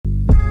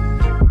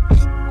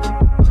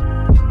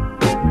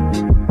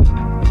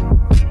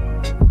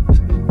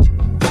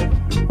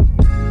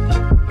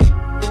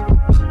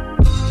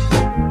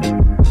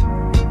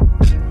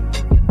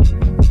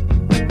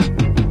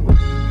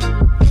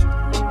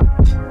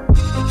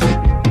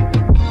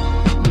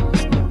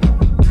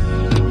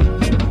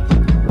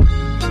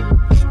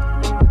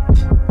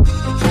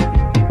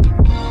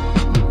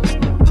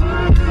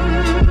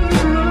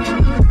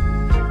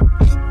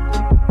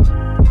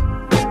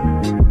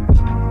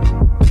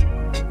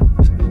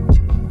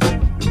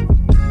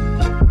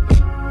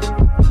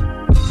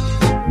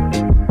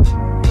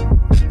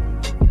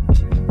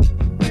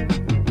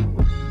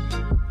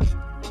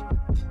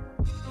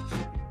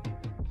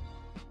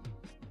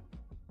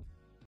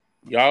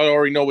Y'all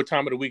already know what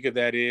time of the week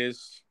that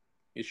is.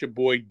 It's your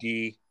boy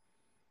D.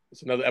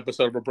 It's another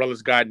episode of A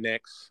Brother's Got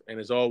Next. And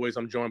as always,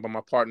 I'm joined by my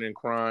partner in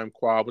crime,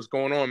 Quad. What's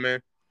going on,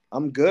 man?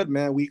 I'm good,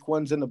 man. Week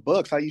one's in the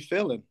books. How you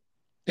feeling?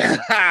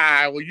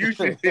 Well, you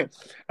should.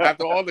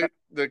 After all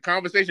the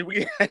conversation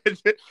we had on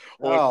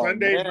Oh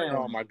Sunday, man.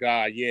 oh my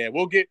God, yeah,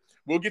 we'll get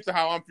to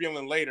how I'm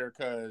feeling later,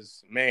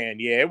 because man,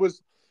 yeah, it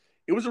was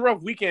a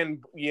rough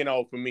weekend,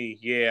 for me,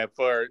 yeah,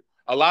 for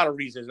a lot of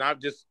reasons, not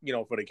just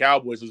for the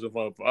Cowboys, it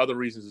was for other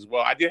reasons as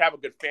well. I did have a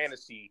good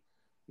fantasy,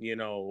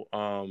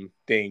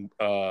 thing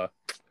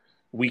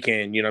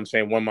weekend, what I'm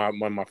saying, won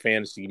my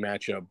fantasy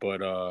matchup,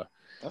 but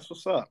That's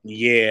what's up.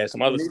 yeah, some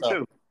Yeah, other me stuff.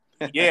 too.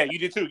 Yeah, you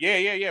did too.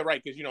 Yeah,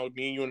 right. Because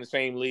me and you in the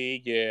same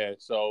league. Yeah.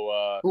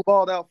 Who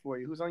balled out for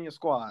you? Who's on your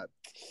squad?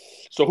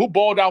 So who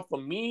balled out for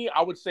me?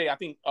 I would say I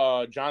think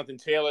Jonathan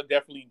Taylor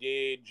definitely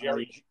did.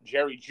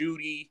 Jerry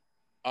Judy.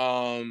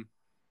 Yeah,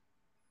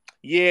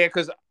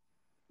 because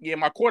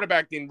my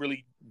quarterback didn't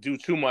really do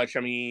too much. I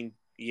mean,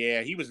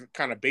 yeah, he was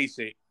kind of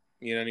basic.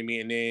 You know what I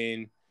mean? And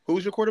then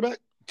Who's your quarterback?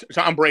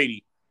 Tom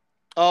Brady.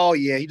 Oh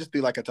yeah, he just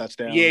threw like a Yeah,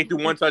 touchdown. he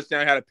threw one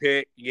touchdown, had a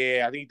pick.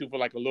 Yeah, I think he threw for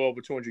like a little over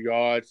 200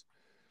 yards.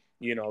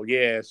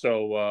 Yeah.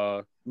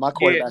 So My yeah.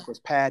 quarterback was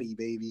Patty,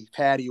 baby.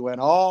 Patty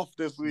went off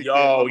this weekend.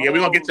 Yo, yeah, we're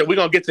gonna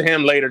Oh get to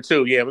him later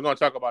too. Yeah, we're gonna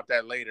talk about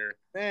that later.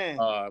 man,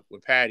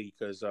 With Patty,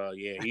 because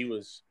yeah, he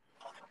was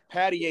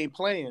Patty ain't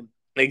playing.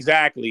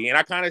 exactly. And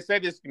I kind of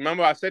said this.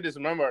 Remember, I said this.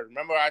 Remember,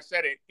 I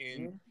said it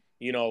in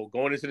Mhm.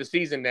 going into the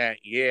season that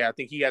yeah, I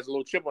think he has a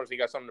little chip on us. He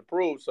got something to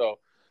prove. So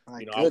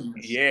My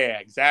goodness. yeah,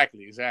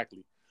 exactly.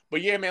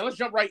 But yeah, man, let's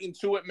jump right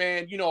into it,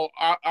 man.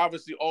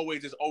 Obviously,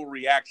 always this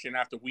overreaction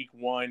after week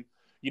one.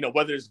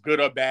 Whether it's good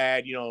or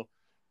bad.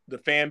 The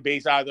fan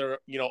base either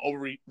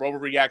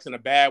overreacts in a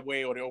bad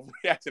way or they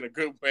overreact in a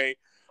good way.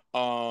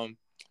 So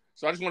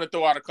I just want to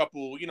throw out a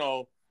couple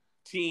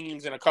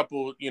teams and a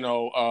couple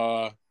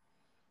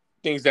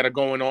things that are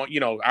going on.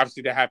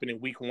 Obviously that happened in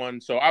week one.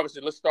 So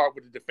obviously let's start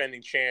with the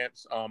defending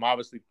champs.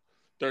 Obviously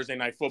Thursday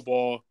night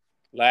football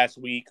last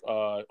week,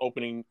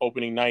 opening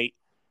night.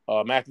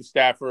 Matthew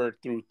Stafford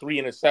threw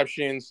 3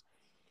 interceptions.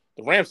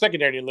 The Rams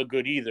secondary didn't look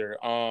good either.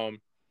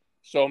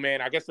 So, man,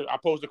 I guess I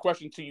pose the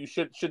question to you: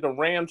 Should the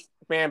Rams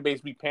fan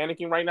base be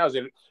panicking right now? Is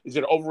it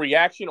an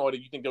overreaction, or do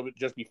you think they'll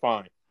just be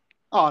fine?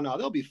 Oh no,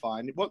 they'll be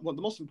fine. What the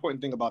most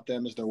important thing about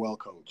them is they're well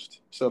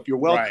coached. So if you're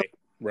well coached,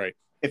 Right.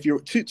 if you're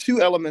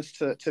two elements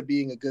to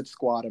being a good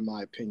squad, in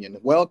my opinion,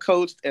 well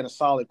coached and a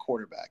solid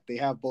quarterback. They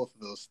have both of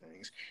those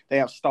things. They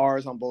have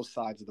stars on both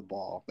sides of the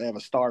ball. They have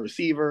a star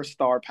receiver,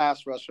 star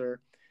pass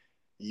rusher.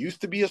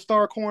 Used to be a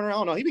star corner. I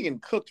don't know. He been getting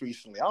cooked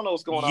recently. I don't know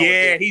what's going on with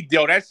Yeah,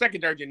 him. that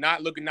secondary did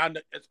not look. Now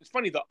it's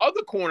funny. The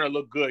other corner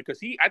looked good because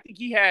I think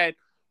he had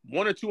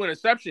 1 or 2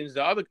 interceptions.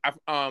 The other,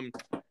 I'm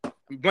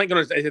blanking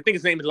on I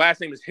think his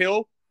last name is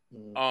Hill.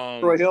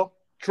 Troy Hill.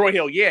 Troy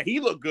Hill. Yeah, he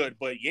looked good,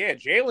 but yeah,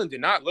 Jalen did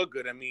not look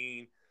good. I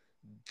mean,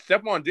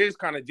 Stephon Diggs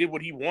kind of did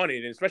what he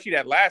wanted, and especially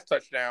that last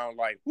touchdown.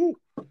 Like, whoo.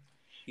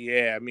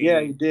 Yeah, I mean,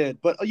 Yeah, he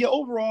did. But yeah,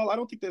 overall, I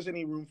don't think there's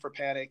any room for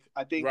panic.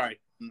 I think right.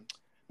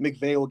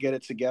 McVay will get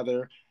it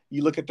together.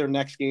 You look at their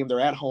next game,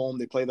 they're at home.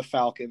 They play the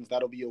Falcons.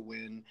 That'll be a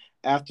win.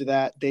 After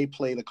that, they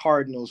play the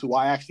Cardinals, who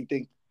I actually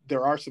think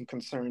there are some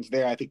concerns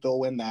there. I think they'll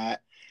win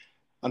that.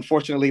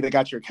 Unfortunately, they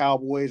got your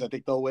Cowboys. I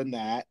think they'll win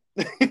that.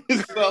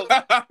 So,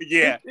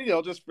 yeah.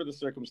 Just for the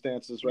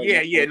circumstances, right?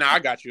 Yeah. No, I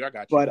got you.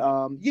 But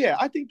yeah,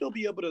 I think they'll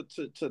be able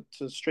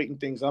to straighten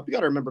things up. You got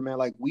to remember, man,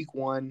 like week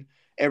one,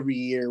 every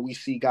year we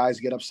see guys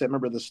get upset.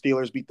 Remember the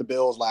Steelers beat the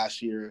Bills last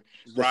year.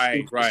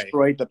 Right.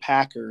 Destroyed the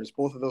Packers.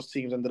 Both of those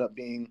teams ended up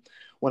being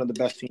one of the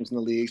best teams in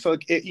the league. So,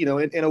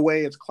 in a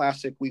way, it's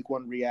classic week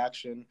one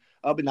reaction.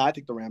 But no, I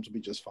think the Rams will be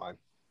just fine.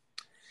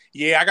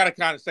 Yeah, I got to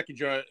kind of second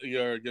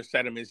your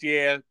sentiments.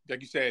 Yeah,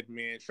 like you said,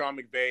 man, Sean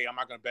McVay, I'm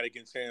not going to bet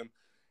against him.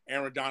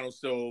 Aaron Donald's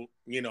still,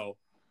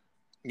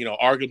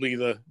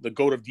 arguably the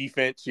GOAT of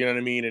defense, you know what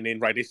I mean? And then,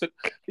 right,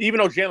 even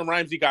though Jalen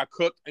Ramsey got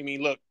cooked, I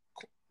mean, look,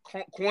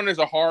 corner is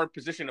a hard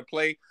position to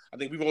play. I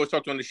think we've always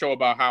talked on the show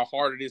about how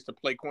hard it is to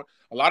play corner.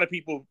 A lot of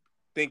people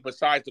think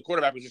besides the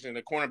quarterback position,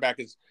 the cornerback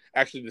is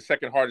actually the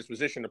second hardest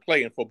position to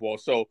play in football.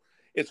 So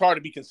it's hard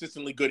to be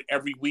consistently good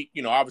every week.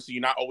 Obviously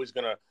you're not always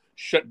going to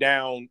shut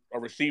down a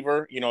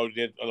receiver.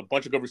 There's a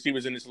bunch of good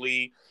receivers in this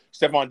league.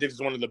 Stephon Diggs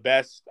is one of the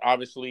best,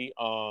 obviously.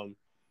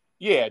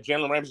 Yeah,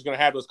 Jalen Ramsey is going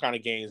to have those kind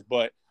of games,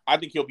 but I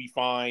think he'll be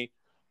fine.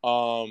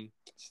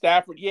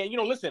 Stafford, yeah,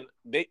 listen,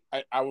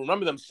 I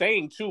remember them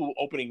saying too,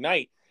 opening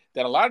night,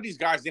 that a lot of these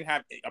guys didn't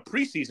have a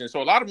preseason,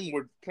 so a lot of them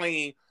were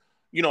playing,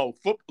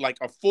 like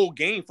a full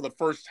game for the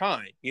first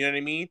time. You know what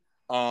I mean?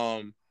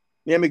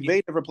 Yeah,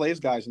 McVay never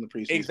plays guys in the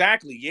preseason.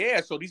 Exactly.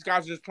 Yeah, so these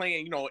guys are just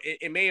playing.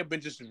 It may have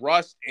been just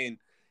rust and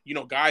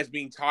guys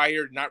being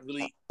tired, not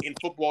really in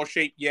football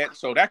shape yet.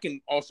 So that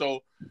can also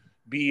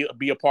be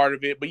a part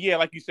of it. But yeah,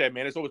 like you said,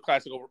 man, it's always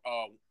classic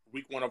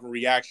week one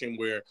overreaction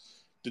where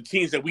the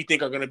teams that we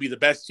think are going to be the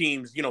best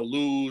teams,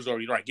 lose or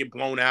get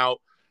blown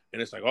out.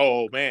 And it's like,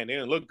 oh man, they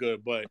didn't look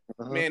good. But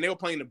man, they were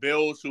playing the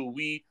Bills, who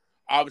we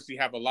obviously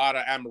have a lot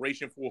of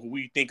admiration for, who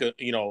we think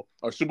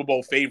are Super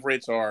Bowl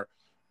favorites, or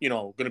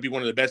going to be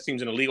one of the best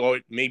teams in the league, or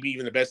maybe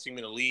even the best team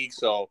in the league.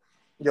 So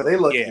Yeah, they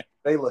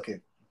look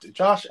at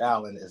Josh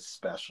Allen is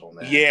special,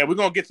 man. Yeah, we're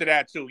gonna get to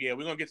that too.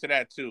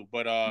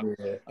 But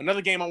Yeah.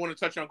 another game I want to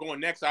touch on going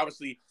next.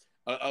 Obviously,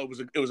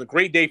 it was a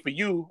great day for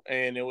you,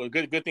 and it was a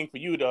good thing for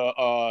you.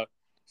 The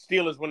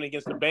Steelers winning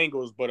against the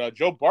Bengals. But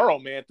Joe Burrow,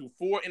 man, threw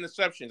 4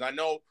 interceptions. I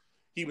know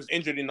he was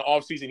injured in the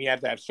offseason. He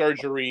had to have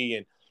surgery,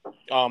 and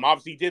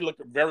obviously he did look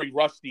very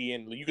rusty,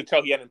 and you could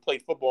tell he hadn't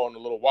played football in a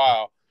little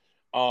while.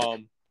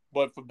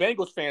 But for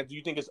Bengals fans, do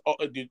you think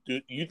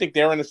do you think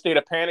they're in a state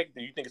of panic?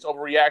 Do you think it's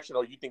overreaction,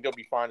 or do you think they'll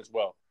be fine as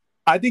well?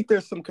 I think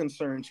there's some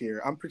concerns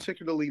here. I'm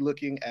particularly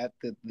looking at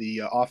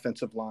the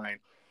offensive line,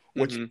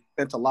 which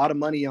spent a lot of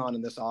money on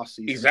in this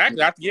offseason.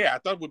 Exactly. I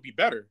thought it would be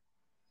better.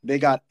 They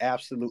got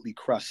absolutely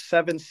crushed.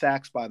 7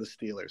 sacks by the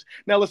Steelers.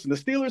 Now, listen, the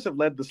Steelers have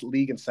led this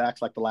league in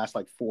sacks like the last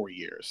 4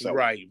 years. So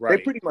right. They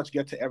pretty much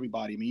get to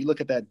everybody. I mean, you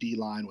look at that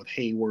D-line with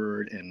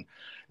Hayward, and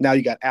now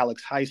you got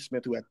Alex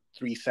Highsmith, who had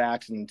 3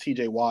 sacks, and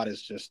T.J. Watt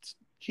is just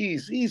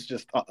he's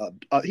just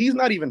he's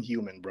not even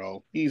human,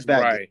 bro. He's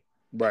that right. good.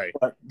 Right.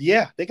 But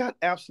yeah, they got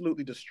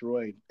absolutely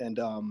destroyed. And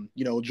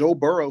Joe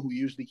Burrow, who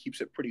usually keeps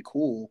it pretty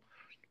cool,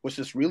 was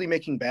just really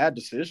making bad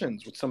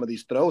decisions with some of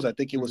these throws. I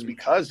think it was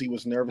because he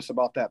was nervous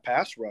about that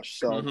pass rush.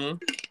 So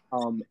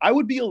I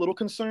would be a little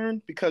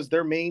concerned because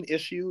their main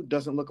issue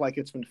doesn't look like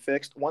it's been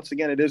fixed. Once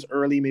again, it is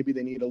early. Maybe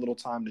they need a little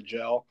time to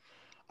gel.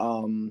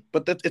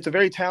 But it's a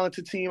very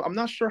talented team. I'm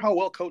not sure how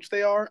well coached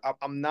they are.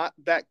 I'm not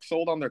that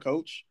sold on their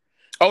coach.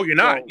 Oh, you're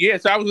not? So,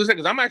 yes, I was listening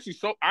because I'm actually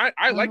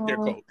I like their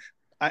coach.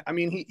 I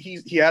mean,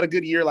 he had a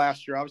good year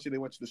last year. Obviously, they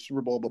went to the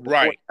Super Bowl, but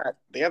before that,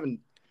 they haven't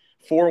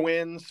 4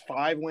 wins,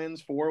 5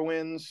 wins, 4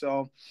 wins.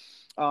 So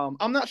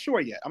I'm not sure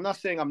yet. I'm not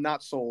saying I'm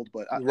not sold,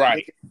 but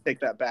I take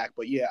that back.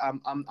 But yeah,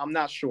 I'm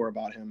not sure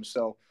about him.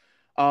 So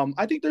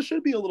I think there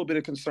should be a little bit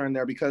of concern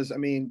there because I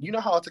mean, you know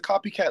how it's a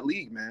copycat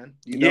league, man.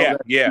 You know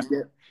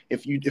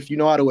if you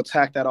know how to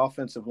attack that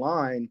offensive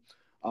line,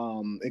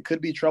 it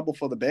could be trouble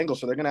for the Bengals.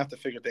 So they're gonna have to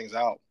figure things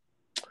out.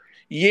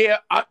 Yeah,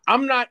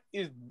 I'm not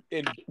as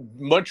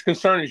much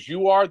concerned as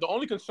you are. The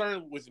only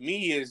concern with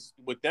me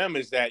with them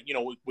is that,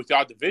 with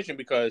our division,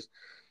 because,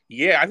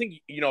 I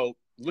think,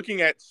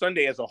 looking at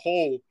Sunday as a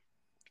whole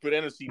for the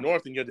NFC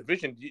North and your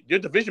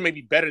division may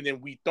be better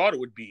than we thought it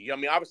would be. I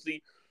mean,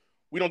 obviously,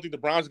 we don't think the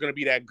Browns are going to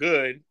be that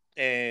good,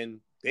 and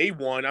they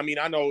won. I mean,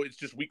 I know it's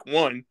just week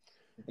 1.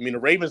 I mean, the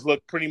Ravens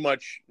look pretty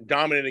much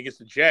dominant against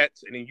the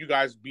Jets, and then you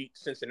guys beat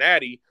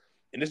Cincinnati,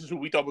 and this is who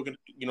we thought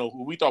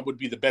would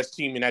be the best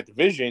team in that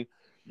division.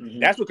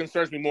 That's what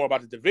concerns me more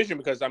about the division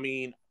because, I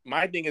mean,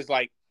 my thing is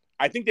I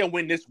think they'll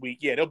win this week.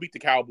 Yeah, they'll beat the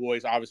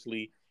Cowboys,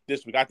 obviously,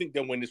 this week. I think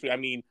they'll win this week. I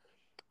mean,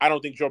 I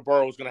don't think Joe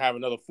Burrow is going to have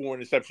another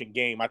 4-interception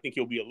game. I think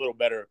he'll be a little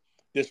better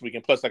this week.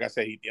 And plus, like I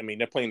said,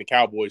 they're playing the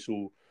Cowboys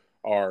who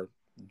are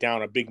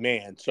down a big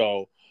man.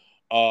 So,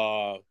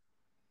 I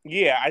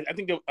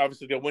think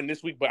they'll win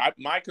this week. But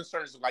my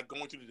concern is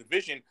going through the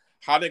division,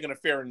 how they're going to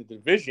fare in the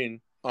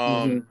division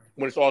when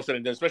it's all said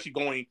and done, especially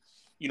going,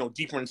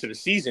 deeper into the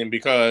season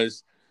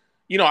because –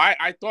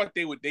 I thought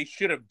they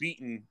should have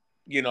beaten,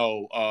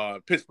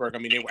 Pittsburgh. I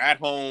mean, they were at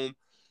home.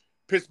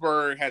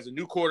 Pittsburgh has a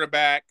new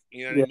quarterback,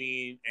 you know what I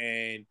mean?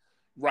 And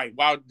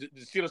while the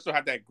Steelers still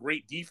have that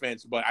great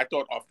defense, but I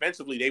thought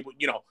offensively they would,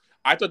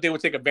 I thought they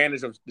would take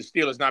advantage of the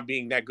Steelers not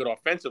being that good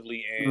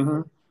offensively,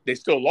 and they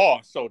still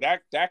lost. So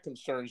that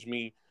concerns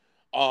me.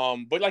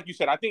 But like you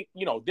said, I think,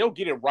 they'll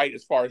get it right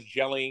as far as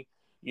gelling.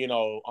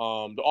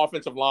 The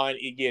offensive line,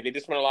 they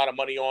just spent a lot of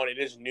money on it.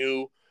 It is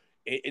new.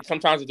 It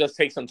sometimes it does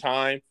take some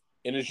time.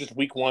 And it's just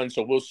week 1,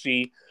 so we'll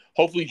see.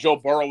 Hopefully, Joe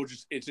Burrow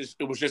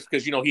it was just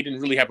because he didn't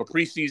really have a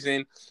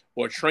preseason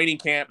or a training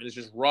camp, and it's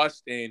just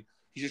rust, and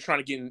he's just trying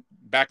to get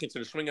back into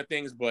the swing of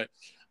things. But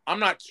I'm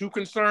not too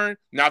concerned.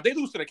 Now, if they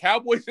lose to the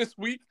Cowboys this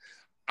week,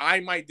 I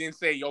might then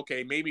say,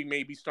 okay, maybe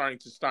time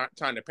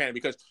to panic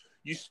because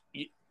you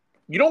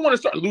don't want to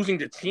start losing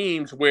to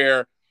teams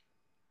where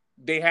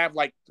they have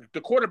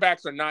the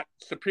quarterbacks are not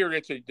superior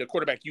to the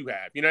quarterback you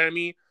have. You know what I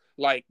mean?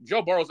 Like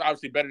Joe Burrow's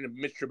obviously better than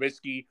Mitch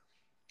Trubisky.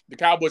 The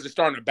Cowboys are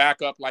starting to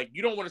back up.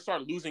 You don't want to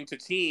start losing to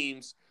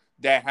teams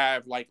that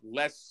have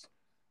less,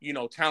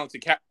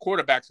 talented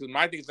quarterbacks. Because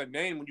my thing is then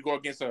when you go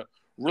against a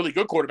really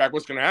good quarterback,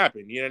 what's going to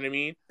happen? You know what I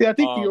mean? Yeah, I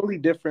think the only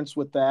difference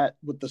with the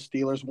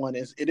Steelers one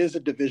is it is a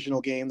divisional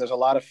game. There's a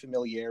lot of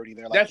familiarity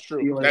there. That's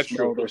true. That's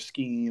true. Their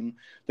scheme,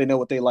 they know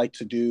what they like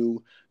to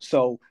do.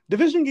 So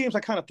division games,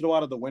 I kind of throw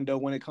out of the window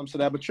when it comes to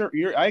that. But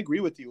I agree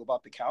with you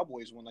about the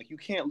Cowboys one. You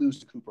can't lose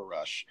to Cooper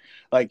Rush.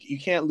 You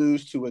can't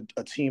lose to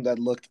a team that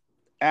looked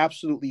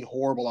absolutely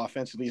horrible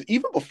offensively.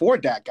 Even before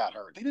Dak got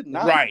hurt, they did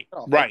not.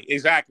 Right,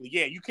 exactly.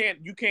 Yeah, you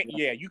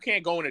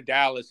can't go into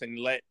Dallas and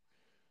let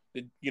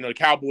the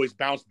Cowboys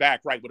bounce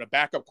back with a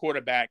backup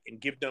quarterback and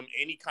give them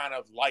any kind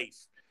of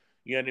life.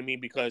 You know what I mean?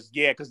 Because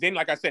then,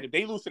 like I said, if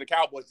they lose to the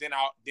Cowboys,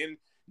 then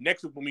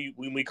next week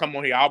when we come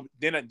on here,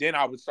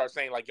 I would start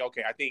saying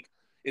okay, I think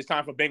it's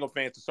time for Bengal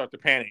fans to start to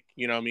panic.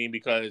 You know what I mean?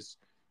 Because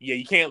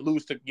you can't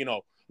lose to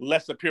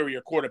less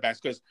superior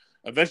quarterbacks because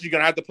eventually you're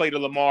gonna have to play the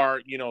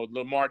Lamar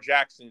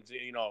Jacksons,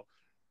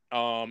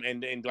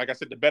 and like I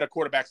said, the better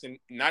quarterbacks in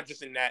not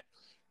just in that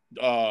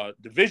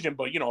division,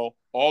 but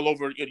all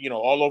over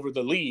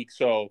the league.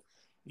 So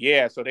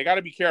yeah, so they got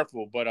to be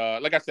careful. But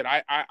like I said,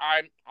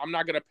 I'm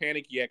not gonna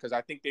panic yet because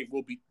I think they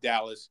will beat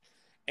Dallas,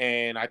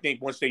 and I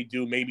think once they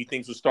do, maybe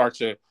things will start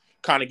to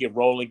kind of get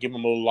rolling, give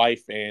them a little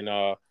life, and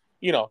I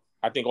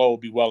think all will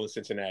be well in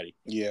Cincinnati.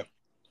 Yeah.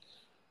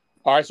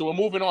 All right, so we're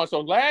moving on.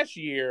 So last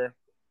year,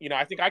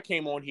 I think I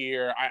came on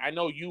here. I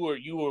know you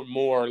were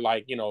more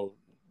like, no,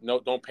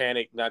 don't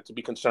panic, not to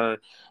be concerned.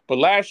 But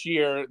last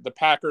year, the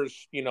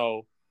Packers,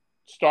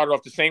 started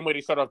off the same way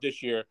they started off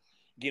this year,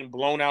 getting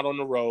blown out on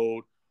the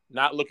road,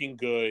 not looking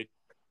good.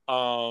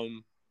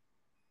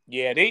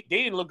 Yeah, they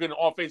didn't look good in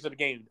all phases of the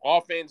game.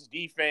 Offense,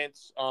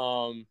 defense.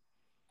 I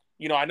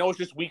know it's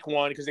just week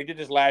one because they did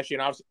this last year,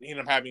 and I was ended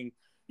up having,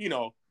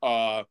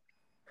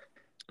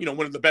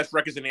 one of the best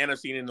records in the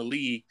NFC and in the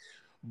league.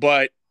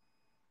 But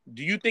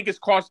do you think it's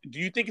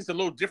a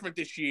little different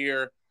this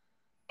year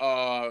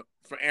for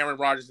Aaron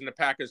Rodgers and the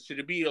Packers? Should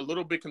it be a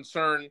little bit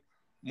concerned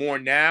more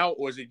now,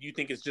 or you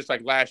think it's just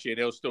like last year?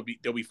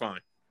 They'll be fine.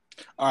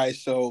 All right.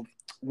 So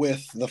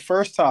with the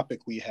first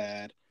topic we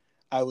had,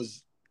 I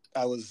was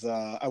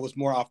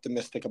more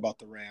optimistic about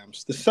the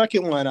Rams. The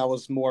second one, I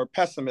was more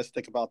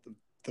pessimistic about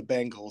the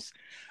Bengals.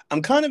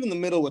 I'm kind of in the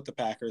middle with the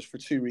Packers for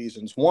two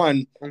reasons.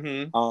 One,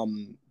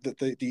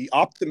 the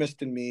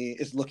optimist in me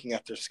is looking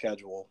at their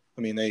schedule.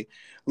 I mean, I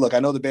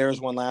know the Bears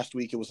won last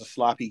week. It was a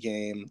sloppy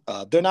game.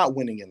 They're not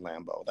winning in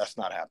Lambeau. That's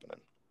not happening.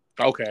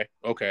 Okay.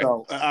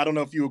 So I don't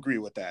know if you agree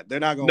with that. They're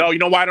not going. No, you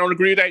know why I don't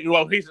agree with that?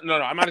 Well,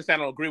 I'm not saying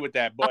I don't agree with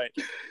that, but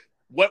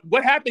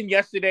what happened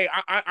yesterday?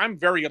 I'm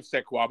very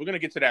upset, Kwab. We're gonna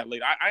get to that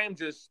later.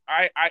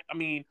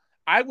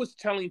 I was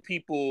telling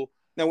people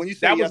now when you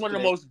say that was one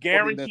of the most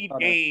guaranteed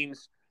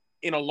games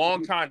in a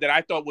long time that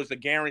I thought was a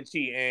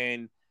guarantee,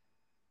 and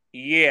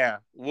yeah,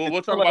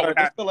 we'll talk about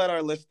just to let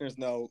our listeners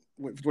know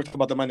we're talking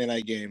about the Monday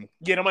night game.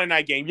 Yeah, the Monday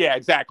night game. Yeah,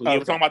 exactly. Okay. Yeah,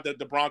 we're talking about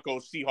the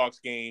Broncos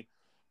Seahawks game.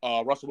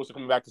 Russell Wilson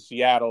coming back to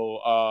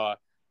Seattle.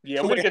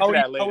 Yeah, we're gonna get to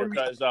that later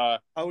because how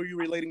are you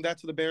relating that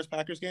to the Bears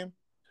Packers game?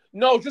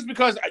 No, just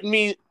because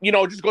it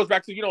just goes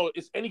back to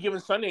it's any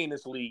given Sunday in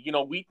this league.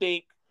 We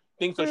think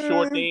things are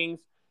short things.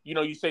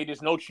 You say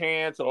there's no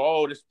chance,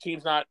 or this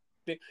team's not.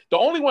 The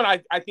only one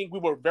I think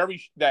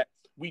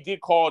we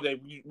did call that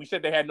we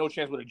said they had no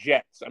chance with the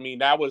Jets. I mean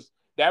that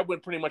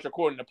went pretty much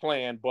according to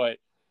plan. But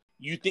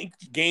you think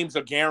games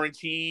are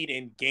guaranteed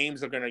and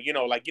games are gonna you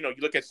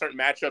look at certain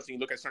matchups and you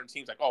look at certain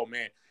teams like, oh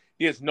man,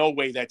 there's no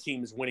way that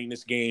team is winning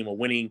this game or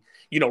winning,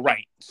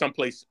 right,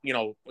 someplace,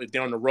 if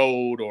they're on the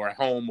road or at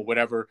home or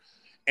whatever.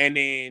 And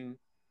then,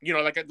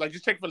 like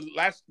just take for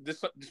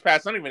this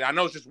past Sunday, I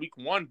know it's just week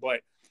one,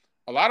 but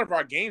a lot of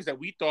our games that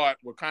we thought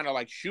were kind of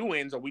like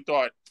shoo-ins or we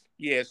thought,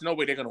 yeah, it's no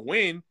way they're going to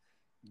win,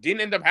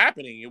 didn't end up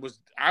happening.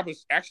 I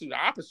was actually the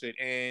opposite.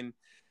 And,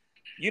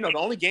 the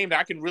only game that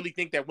I can really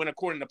think that went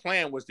according to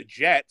plan was the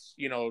Jets.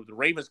 The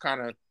Ravens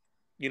kind of,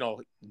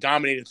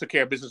 dominated and took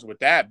care of business with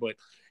that. But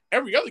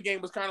every other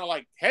game was kind of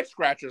like head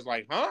scratchers,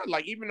 like, huh?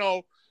 Like, even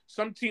though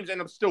some teams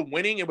end up still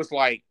winning, it was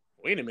like,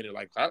 wait a minute,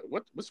 like,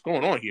 what's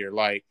going on here?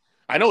 Like,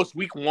 I know it's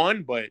week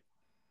one, but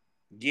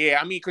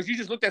yeah, because you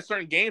just looked at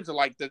certain games and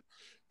like the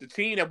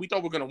team that we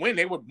thought were going to win,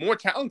 they were more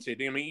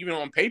talented. Even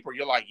on paper,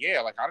 you're like,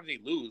 yeah, like, how did they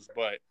lose?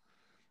 But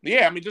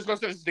yeah, just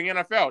because this is the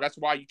NFL, that's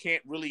why you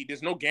can't really.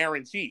 There's no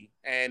guarantee.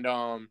 And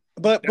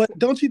but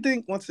don't you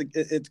think once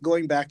it's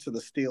going back to the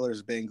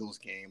Steelers-Bengals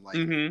game?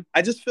 Like,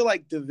 I just feel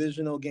like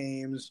divisional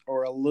games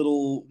are a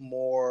little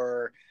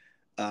more.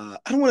 I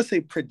don't want to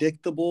say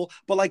predictable,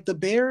 but like the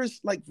Bears,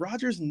 like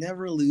Rodgers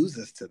never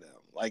loses to them.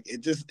 Like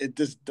it just.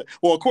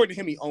 Well, according to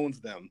him, he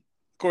owns them.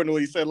 According to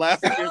what he said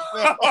last year.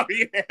 Oh,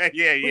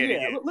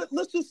 yeah.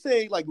 Let's just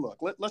say, like, look,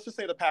 let's just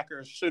say the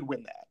Packers should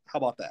win that. How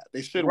about that?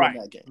 They should win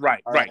that game.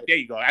 Right. There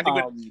you go. I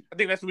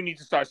think that's what we need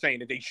to start saying,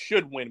 that they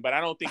should win, but I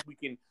don't think we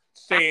can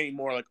say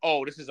anymore like,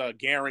 oh, this is a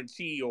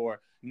guarantee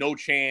or no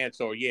chance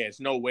or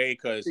it's no way,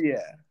 because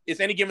it's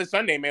any given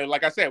Sunday, man.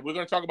 Like I said, we're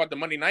going to talk about the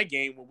Monday night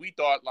game where we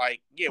thought like,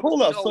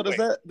 hold up. So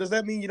does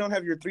that mean you don't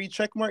have your 3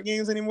 checkmark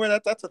games anymore?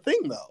 That's a thing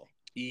though.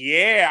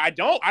 Yeah, I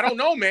don't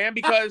know, man,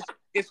 because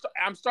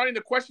I'm starting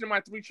to question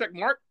my 3 check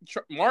mark,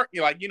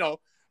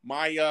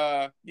 my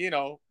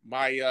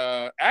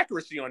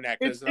accuracy on that.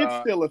 It's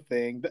still a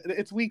thing.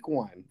 It's week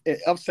one.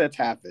 Upsets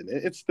happen.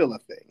 It's still a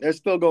thing. There's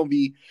still gonna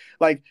be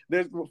like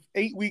there's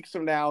 8 weeks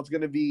from now. It's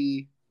gonna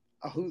be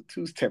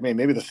who's terrible.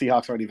 Maybe the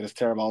Seahawks aren't even as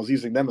terrible. I was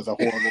using them as a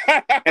horrible.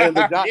 And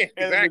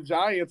the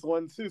Giants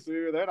won too, so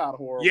maybe they're not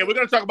horrible. Yeah, we're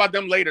gonna talk about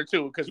them later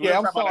too. Because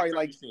I'm sorry.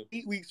 Like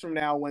 8 weeks from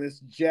now, when it's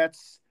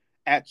Jets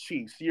at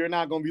Chiefs, you're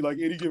not going to be like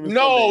any given.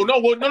 No.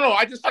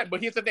 I just said,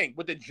 but here's the thing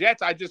with the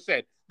Jets. I just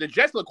said the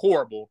Jets look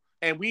horrible,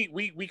 and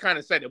we kind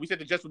of said that. We said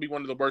the Jets would be one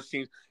of the worst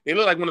teams. They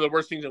look like one of the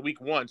worst teams in week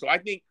one. So I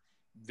think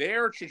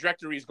their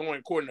trajectory is going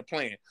according to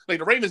plan. Like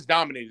the Ravens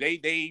dominated.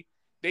 They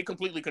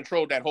completely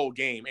controlled that whole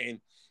game,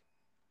 and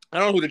I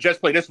don't know who the Jets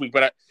play this week,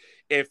 but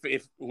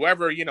if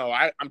whoever,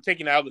 I'm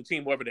taking out the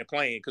team, whoever they're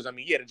playing. Because, I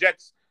mean, yeah, the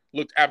Jets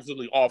looked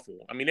absolutely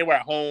awful. I mean, they were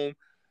at home,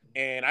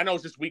 and I know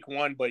it's just week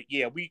one, but,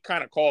 yeah, we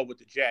kind of called with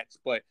the Jets.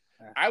 But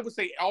I would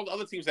say all the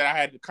other teams that I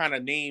had kind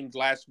of named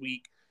last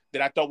week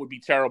that I thought would be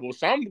terrible,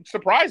 some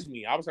surprised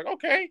me. I was like,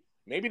 okay,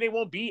 maybe they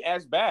won't be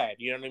as bad.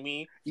 You know what I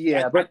mean?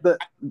 Yeah,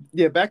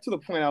 back to the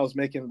point I was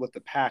making with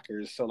the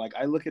Packers. So, like,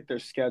 I look at their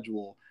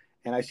schedule,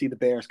 and I see the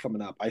Bears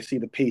coming up. I see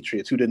the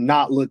Patriots, who did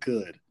not look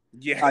good.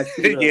 Yeah,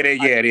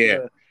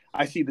 yeah.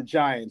 I see the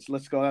Giants.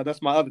 Let's go.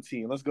 That's my other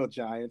team. Let's go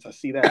Giants. I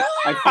see that.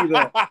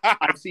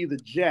 I see the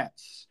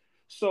Jets.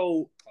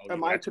 So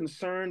am I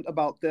concerned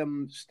about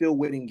them still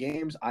winning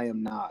games? I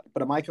am not.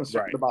 But am I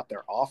concerned about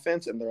their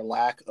offense and their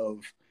lack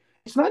of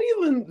 – it's not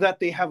even that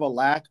they have a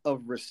lack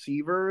of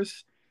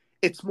receivers.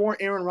 It's more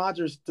Aaron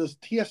Rodgers.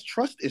 He has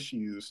trust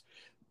issues.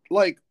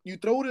 Like, you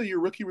throw to your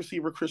rookie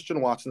receiver,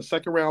 Christian Watson,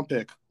 second-round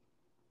pick.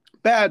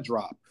 Bad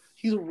drop.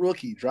 He's a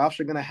rookie. Drops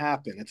are going to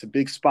happen. It's a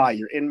big spot.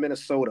 You're in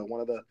Minnesota,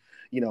 one of the –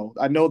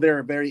 I know they're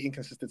a very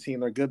inconsistent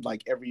team. They're good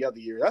like every other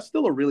year. That's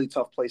still a really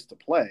tough place to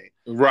play.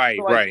 Right,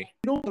 so, right.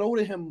 You don't throw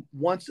to him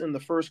once in the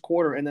first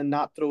quarter and then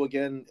not throw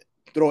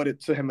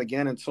it to him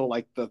again until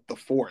like the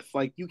fourth.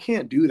 Like, you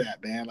can't do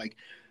that, man. Like,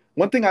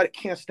 one thing I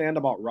can't stand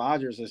about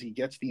Rodgers is he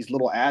gets these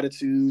little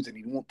attitudes and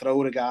he won't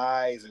throw to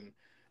guys. And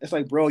it's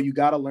like, bro, you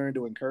got to learn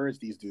to encourage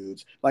these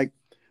dudes. Like,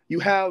 you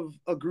have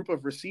a group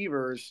of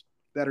receivers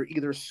that are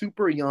either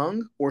super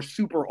young or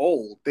super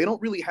old. They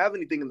don't really have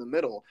anything in the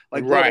middle.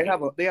 Like, bro,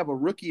 they have a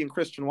rookie in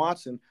Christian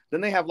Watson. Then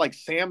they have like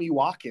Sammy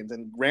Watkins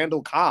and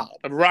Randall Cobb.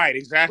 Right,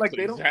 exactly. Like,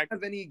 they don't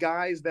have any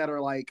guys that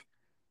are like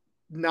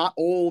not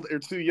old or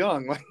too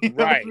young. Like,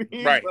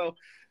 right. So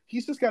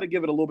he's just got to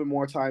give it a little bit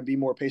more time, be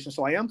more patient.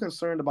 So I am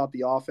concerned about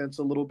the offense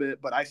a little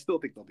bit, but I still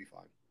think they'll be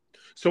fine.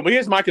 So, but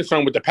here's my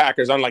concern with the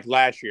Packers, unlike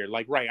last year.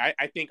 Like,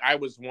 I think I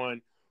was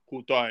one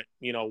who thought,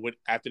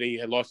 after they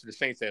had lost to the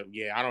Saints, that,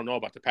 I don't know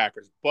about the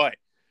Packers. But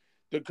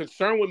the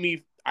concern with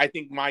me, I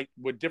think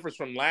what differs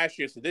from last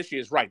year to this year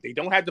is, they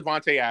don't have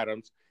Devontae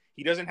Adams.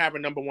 He doesn't have a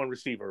number one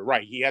receiver.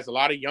 He has a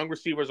lot of young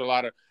receivers,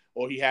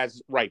 he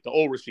has, the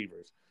old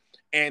receivers.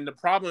 And the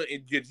problem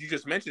you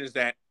just mentioned is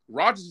that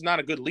Rodgers is not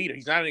a good leader.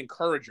 He's not an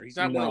encourager. He's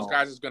not one of those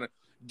guys that's going to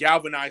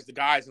galvanize the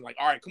guys and like,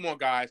 all right, come on,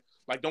 guys.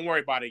 Like, don't worry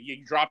about it. Yeah,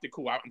 you dropped it.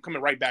 Cool. I'm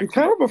coming right back. He's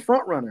kind of a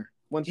front runner.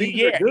 When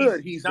things are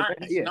good, he's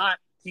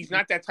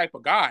not that type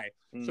of guy.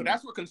 So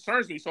that's what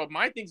concerns me. So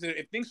my thing is,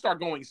 if things start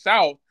going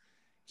south,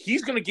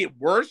 he's going to get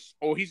worse,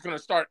 or he's going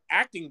to start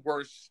acting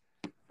worse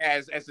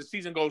as the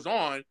season goes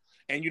on.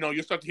 And,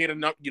 you'll start to hear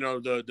enough,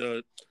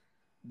 the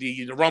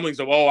rumblings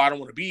of, I don't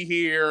want to be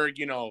here,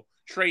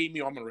 trade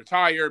me, or I'm going to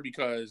retire,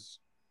 because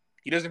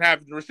he doesn't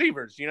have the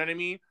receivers. You know what I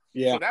mean?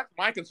 Yeah. So that's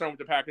my concern with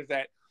the Packers,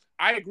 that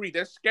I agree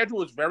their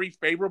schedule is very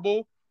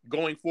favorable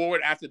going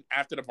forward after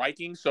the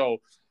Vikings. So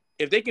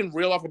if they can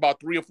reel off about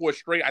 3 or 4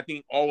 straight, I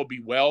think all will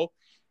be well.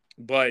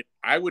 But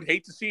I would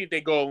hate to see if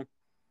they go,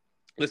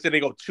 let's say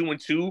they go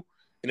 2-2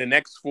 in the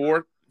next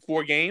four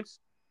games.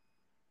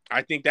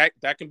 I think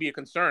that can be a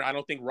concern. I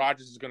don't think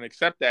Rodgers is going to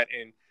accept that.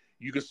 And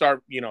you can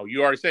start,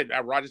 you already said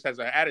Rodgers has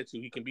an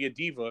attitude. He can be a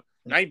diva.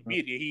 Not even be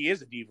a diva, he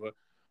is a diva.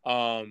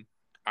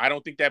 I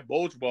don't think that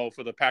bodes well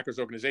for the Packers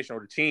organization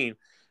or the team.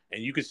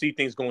 And you can see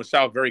things going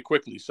south very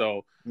quickly.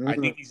 So I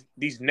think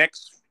these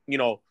next,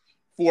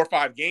 4 or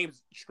 5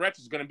 games stretch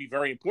is going to be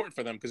very important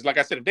for them. Because, like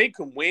I said, if they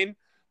can win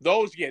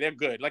those, they're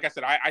good. Like I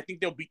said, I think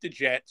they'll beat the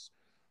Jets.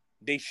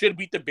 They should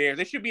beat the Bears.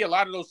 There should be a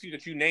lot of those teams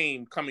that you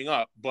named coming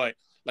up. But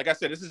like I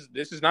said,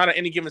 this is not an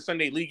any given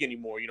Sunday league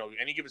anymore.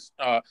 This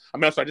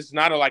is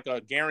not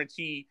a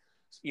guarantee.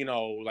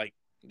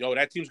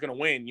 That team's going to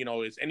win.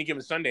 It's any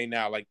given Sunday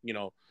now.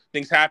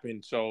 Things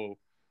happen. So,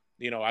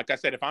 like I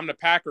said, if I'm the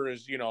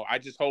Packers, I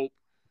just hope,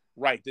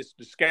 the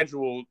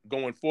schedule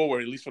going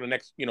forward, at least for the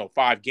next,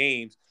 5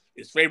 games,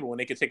 is favorable and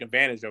they can take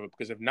advantage of it.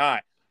 Because if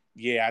not,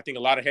 I think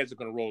a lot of heads are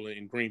going to roll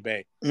in Green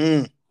Bay.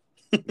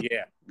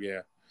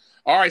 Yeah.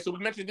 All right, so we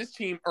mentioned this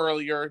team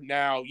earlier.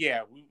 Now,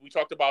 we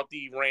talked about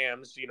the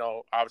Rams,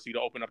 obviously to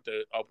open up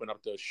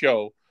the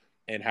show,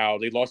 and how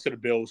they lost to the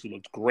Bills, who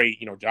looked great.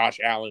 Josh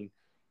Allen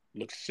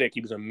looked sick.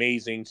 He was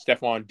amazing.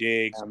 Stephon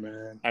Diggs. Yeah,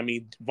 man. I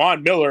mean,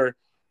 Von Miller,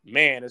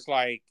 man, it's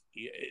like,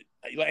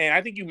 and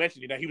I think you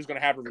mentioned that he was going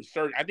to have a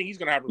resurgence. I think he's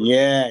going to have a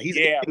resurgence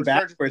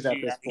this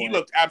year. He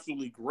looked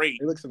absolutely great.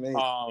 He looks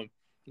amazing.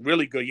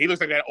 Really good. He looks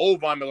like that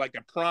old Von Miller, like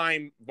the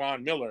prime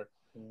Von Miller.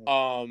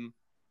 Yeah.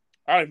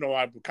 I don't even know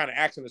why I'm kind of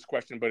asking this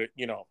question, but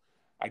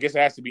I guess it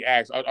has to be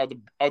asked. Are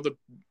the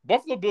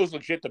Buffalo Bills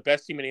legit the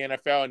best team in the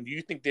NFL? And do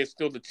you think they're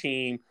still the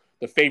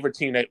favorite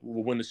team that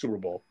will win the Super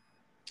Bowl?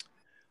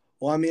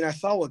 Well, I mean, I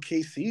saw what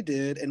KC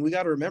did, and we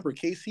got to remember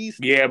KC's.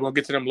 Yeah, we'll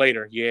get to them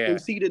later. Yeah,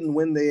 KC didn't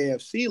win the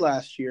AFC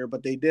last year,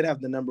 but they did have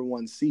the number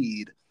 1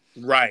 seed.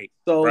 Right.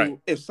 So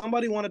if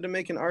somebody wanted to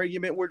make an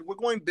argument, we're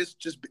going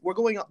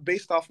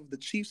based off of the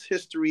Chiefs'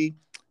 history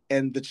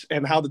and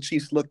how the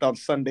Chiefs looked on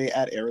Sunday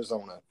at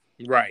Arizona.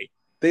 Right.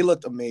 They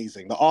looked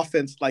amazing. The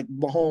offense, like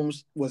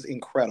Mahomes, was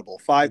incredible.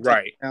 5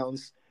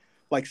 touchdowns.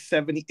 like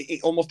 70,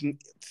 almost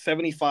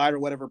 75 or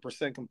whatever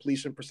percent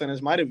completion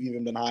percentage. Might have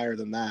even been higher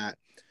than that.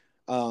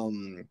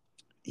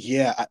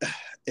 Yeah,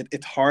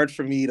 it's hard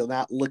for me to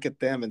not look at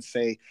them and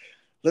say,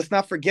 let's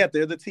not forget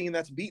they're the team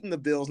that's beaten the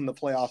Bills in the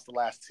playoffs the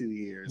last 2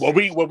 years. Were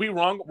we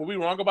wrong? Were we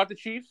wrong about the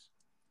Chiefs?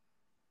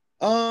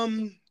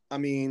 I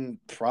mean,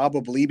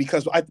 probably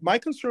because my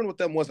concern with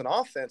them wasn't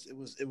offense; it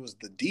was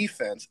the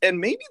defense, and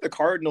maybe the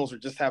Cardinals are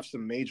just have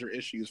some major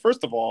issues.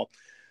 First of all,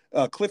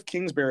 Cliff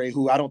Kingsbury,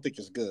 who I don't think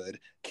is good,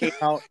 came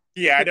out.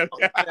 Yeah, I know.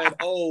 And said,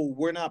 "Oh,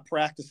 we're not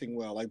practicing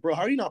well." Like, bro,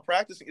 how are you not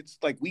practicing? It's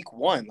like week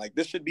 1. Like,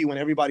 this should be when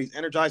everybody's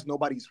energized,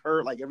 nobody's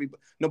hurt, like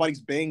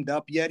nobody's banged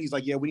up yet. He's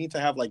like, "Yeah, we need to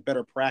have like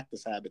better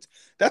practice habits."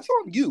 That's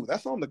on you.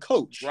 That's on the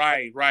coach.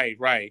 Right.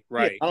 Yeah, I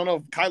don't know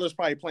if Kyler's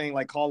probably playing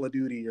like Call of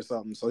Duty or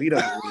something, so he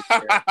doesn't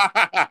really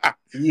care.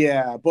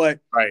 Yeah, but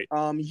Right.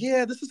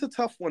 yeah, this is a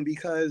tough one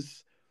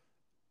because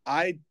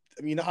I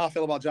mean, you know how I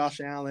feel about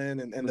Josh Allen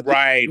and the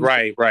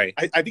right.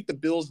 I think the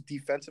Bills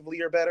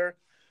defensively are better,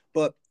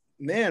 but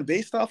man,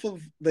 based off of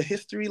the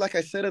history, like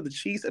I said, of the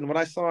Chiefs and what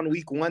I saw in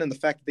week 1 and the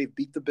fact that they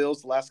beat the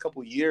Bills the last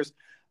couple of years,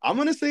 I'm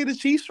gonna say the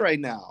Chiefs right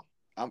now.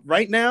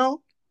 Right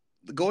now,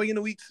 going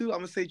into week 2, I'm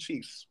gonna say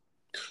Chiefs.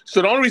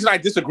 So the only reason I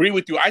disagree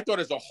with you, I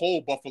thought as a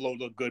whole Buffalo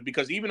looked good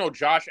because even though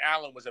Josh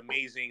Allen was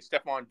amazing,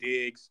 Stephon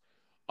Diggs,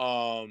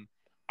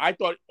 I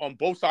thought on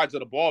both sides of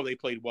the ball they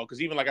played well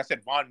because even like I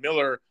said, Von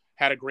Miller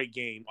had a great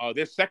game.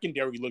 Their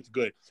secondary looked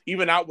good,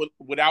 even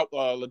without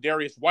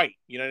Ladarius White.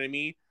 You know what I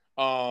mean?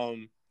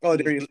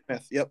 Darius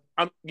Smith. Yep.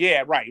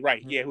 Yeah,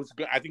 right. Yeah, who's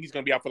good. I think he's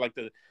going to be out for like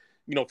for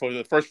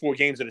the first 4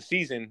 games of the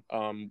season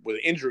with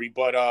an injury.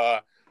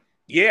 But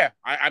yeah,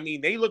 I mean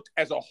they looked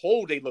as a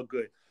whole they looked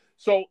good.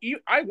 So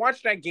I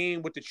watched that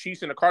game with the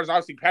Chiefs and the Cardinals.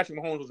 Obviously, Patrick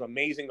Mahomes was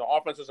amazing. The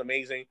offense was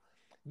amazing.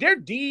 Their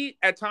D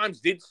at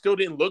times still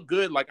didn't look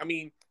good. Like I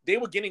mean, they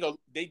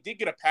did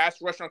get a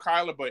pass rush on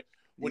Kyler, but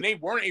when they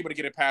weren't able to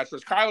get a pass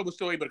rush, Kyler was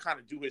still able to kind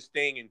of do his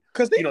thing. And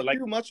because they didn't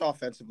do much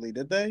offensively,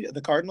 did they? The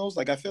Cardinals,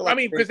 like I feel like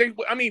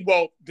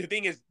well, the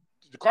thing is,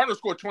 the Cardinals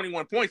scored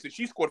 21 points, and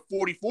she scored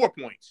 44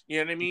 points. You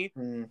know what I mean?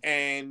 Mm-hmm.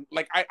 And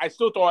like I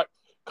still thought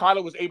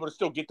Kyler was able to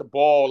still get the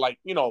ball like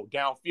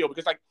downfield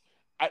because like.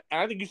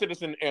 I think you said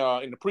this in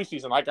the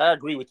preseason. Like I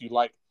agree with you.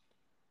 Like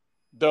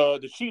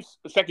the Chiefs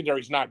secondary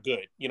is not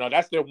good.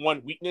 That's their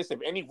one weakness. If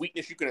any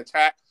weakness you can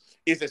attack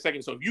is their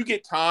second. So if you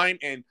get time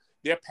and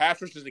their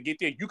pass rushers to get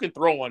there, you can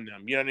throw on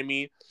them. You know what I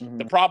mean? Mm-hmm.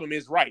 The problem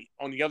is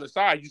on the other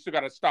side, you still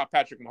got to stop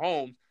Patrick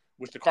Mahomes,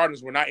 which the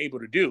Cardinals were not able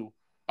to do.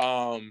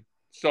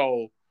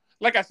 So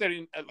like I said,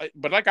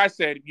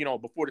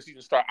 before the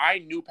season started, I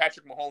knew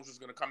Patrick Mahomes was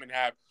going to come and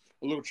have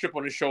a little chip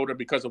on his shoulder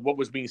because of what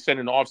was being said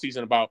in the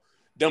offseason about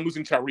them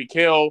losing Tyreek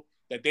Hill,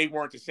 that they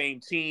weren't the same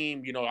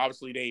team.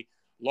 Obviously they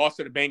lost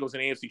to the Bengals in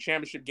the AFC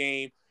Championship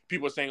game.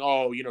 People are saying,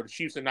 the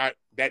Chiefs are not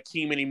that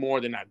team anymore.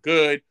 They're not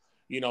good.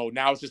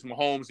 Now it's just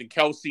Mahomes and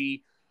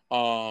Kelsey.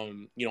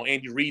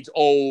 Andy Reid's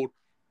old.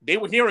 They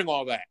were hearing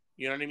all that.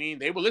 You know what I mean?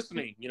 They were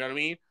listening. You know what I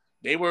mean?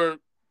 They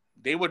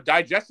were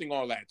digesting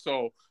all that.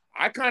 So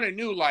I kind of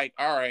knew, like,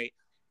 all right,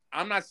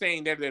 I'm not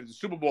saying that they're the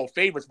Super Bowl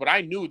favorites, but I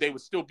knew they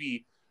would still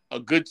be a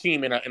good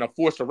team and a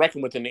force to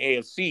reckon with in the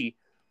AFC.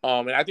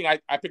 And I think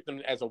I picked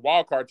them as a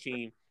wild card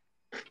team,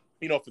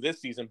 for this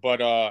season.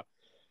 But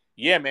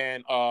yeah,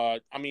 man. I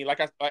mean,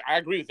 like I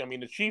agree with you. I mean,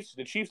 the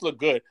Chiefs look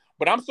good,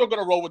 but I'm still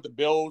gonna roll with the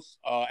Bills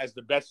as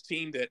the best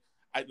team that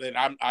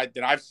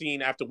I've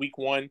seen after week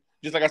 1.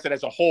 Just like I said,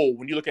 as a whole,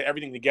 when you look at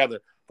everything together,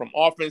 from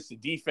offense to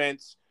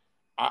defense,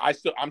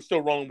 I'm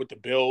still rolling with the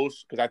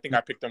Bills because I think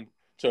I picked them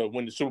to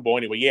win the Super Bowl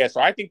anyway. Yeah,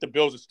 so I think the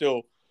Bills are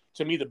still,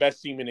 to me, the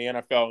best team in the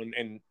NFL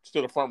and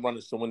still the front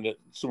runners to win the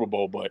Super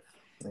Bowl. But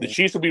the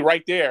Chiefs will be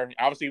right there.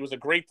 Obviously, it was a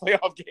great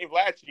playoff game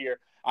last year.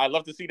 I'd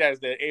love to see that as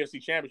the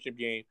AFC Championship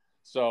game.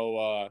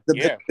 So,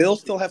 the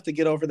Bills still have to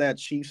get over that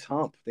Chiefs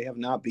hump. They have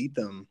not beat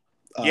them.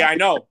 Yeah, I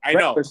know.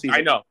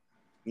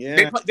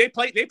 Yeah, they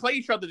play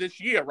each other this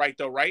year, right?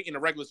 Though, right, in the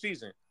regular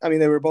season. I mean,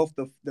 they were both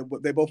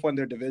they both won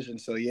their division,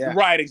 so yeah.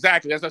 Right,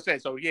 exactly. As I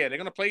said, so yeah, they're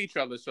gonna play each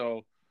other.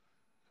 So,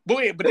 but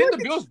didn't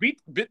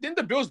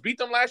the Bills beat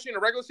them last year in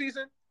the regular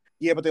season?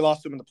 Yeah, but they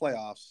lost them in the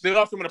playoffs. They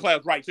lost them in the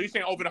playoffs, right? So you're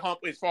saying over the hump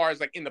as far as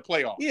like in the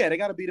playoffs? Yeah, they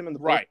got to beat them in the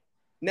playoffs. Right.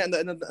 Now,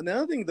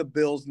 another thing the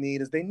Bills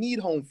need is they need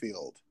home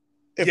field.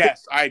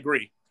 I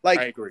agree.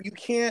 I agree. You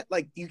can't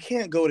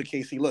go to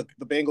KC. Look,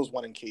 the Bengals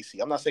won in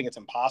KC. I'm not saying it's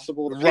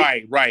impossible.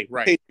 Right.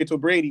 It's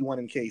Brady won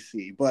in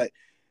KC, but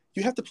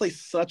you have to play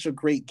such a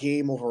great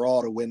game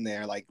overall to win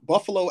there. Like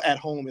Buffalo at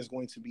home is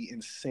going to be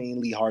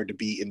insanely hard to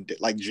beat in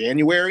like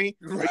January.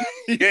 Right.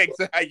 Yeah,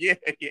 exactly.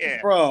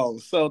 Yeah. Bro,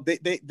 so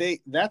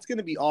they that's going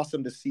to be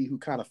awesome to see who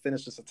kind of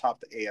finishes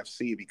atop the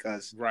AFC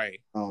because right.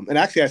 And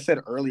actually I said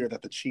earlier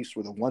that the Chiefs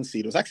were the 1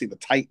 seed. It was actually the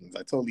Titans.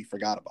 I totally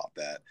forgot about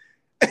that.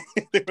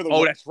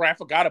 That's right. I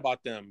forgot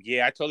about them.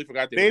 Yeah, I totally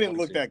forgot. They didn't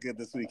look that good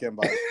this weekend,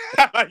 by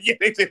yeah,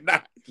 they did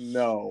not.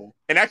 No.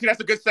 And actually, that's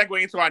a good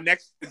segue into our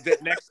next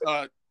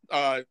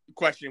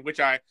question, which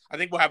I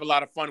think we'll have a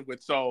lot of fun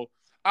with. So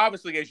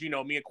obviously, as you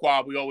know, me and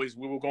Quab, we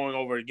were going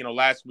over,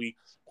 last week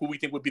who we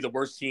think would be the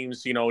worst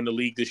teams, in the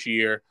league this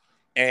year.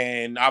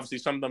 and obviously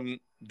some of them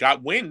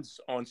got wins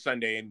on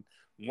Sunday, and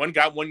one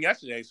got one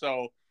yesterday.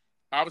 So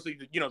obviously,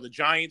 the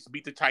Giants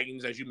beat the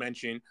Titans, as you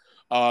mentioned.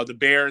 The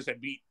Bears have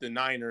beat the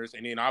Niners,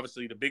 and then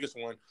obviously the biggest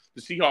one,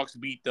 the Seahawks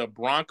beat the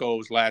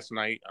Broncos last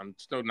night. I'm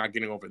still not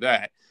getting over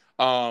that.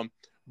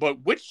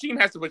 But which team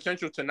has the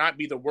potential to not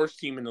be the worst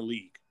team in the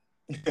league?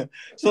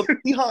 So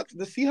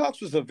the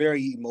Seahawks was a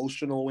very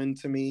emotional win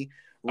to me.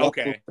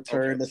 Russell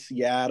return to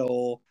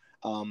Seattle.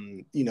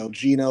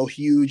 Geno,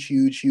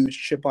 huge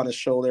chip on his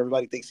shoulder.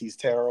 Everybody thinks he's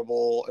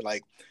terrible.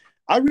 Like,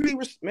 I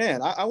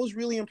was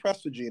really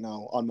impressed with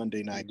Geno on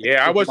Monday night.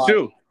 Yeah, I was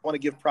too. I want to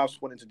give props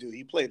for what to do.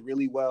 He played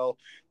really well.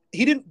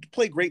 He didn't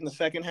play great in the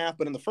second half,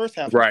 but in the first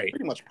half, right, he was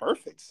pretty much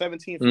perfect.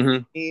 17 for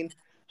 15,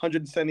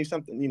 170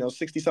 something,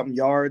 60 something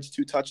yards,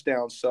 2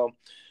 touchdowns. So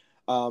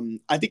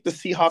I think the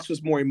Seahawks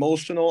was more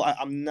emotional.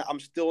 I'm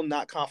still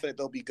not confident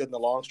they'll be good in the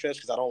long stretch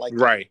because I don't like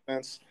the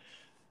defense.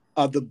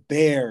 The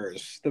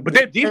Bears.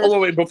 Their defense.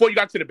 Wait, before you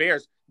got to the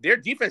Bears, their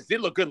defense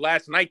did look good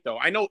last night, though.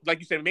 I know, like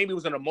you said, maybe it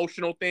was an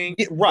emotional thing.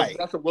 Right.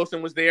 Russell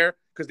Wilson was there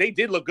because they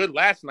did look good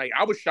last night.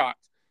 I was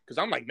shocked because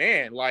I'm like,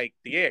 man,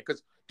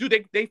 because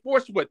dude, they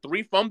forced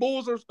 3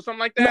 fumbles or something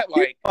like that.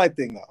 My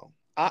thing though.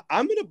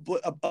 I'm gonna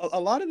a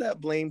lot of that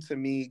blame to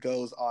me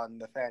goes on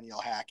Nathaniel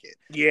Hackett.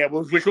 Yeah,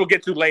 which we'll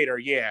get to later.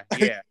 Yeah.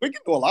 We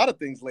can do a lot of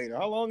things later.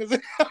 How long is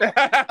it?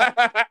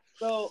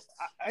 So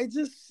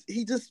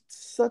he just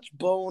such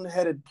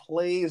boneheaded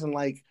plays, and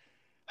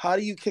how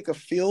do you kick a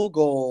field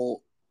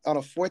goal on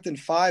a 4th and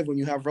 5 when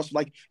you have Russell?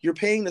 Like, you're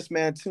paying this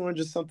man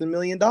 $200-something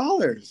million.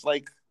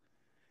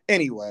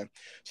 Anyway,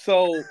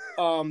 so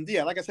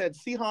like I said,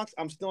 Seahawks,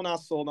 I'm still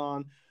not sold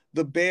on.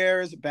 The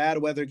Bears, bad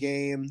weather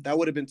game. That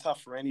would have been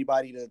tough for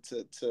anybody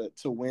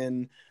to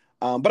win.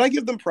 But I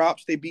give them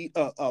props. They beat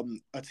a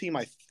team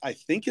I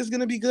think is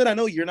going to be good. I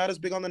know you're not as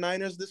big on the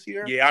Niners this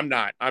year. Yeah, I'm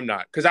not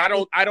because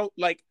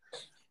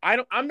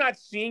I'm not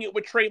seeing it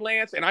with Trey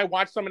Lance. And I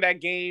watched some of that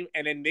game,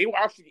 and then they were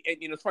actually,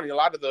 it's funny. A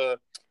lot of the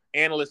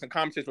analysts and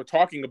commentators were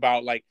talking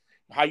about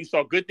how you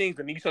saw good things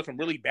and then you saw some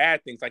really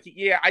bad things. I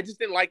just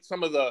didn't like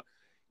some of the,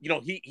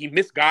 he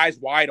missed guys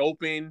wide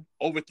open,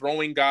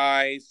 overthrowing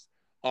guys.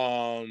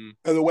 The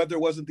weather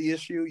wasn't the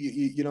issue.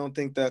 You don't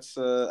think that's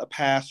a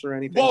pass or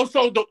anything? Well,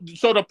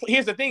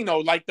 here's the thing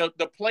though.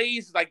 The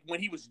plays, when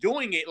he was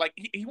doing it,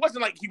 he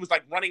wasn't he was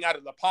running out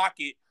of the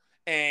pocket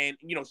and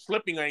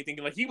slipping or anything.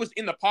 He was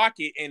in the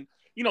pocket and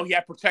he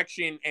had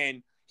protection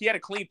and he had a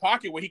clean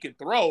pocket where he could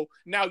throw.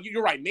 Now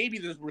you're right. Maybe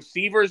the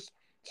receivers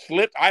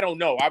slipped. I don't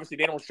know. Obviously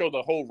they don't show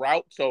the whole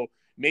route, so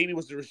maybe it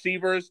was the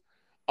receivers.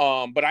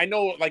 But I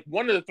know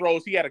one of the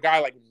throws, he had a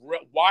guy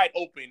wide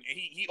open and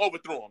he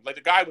overthrew him.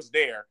 The guy was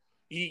there.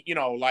 He,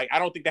 I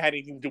don't think that had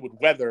anything to do with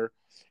weather.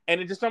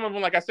 And it just, some of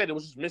them, like I said, it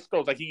was just missed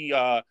throws.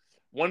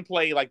 One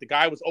play, the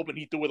guy was open,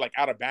 he threw it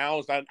out of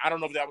bounds. I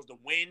don't know if that was the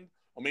wind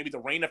or maybe the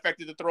rain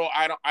affected the throw.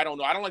 I don't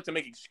know. I don't like to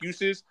make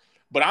excuses,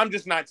 but I'm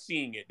just not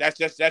seeing it. That's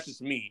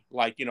just me.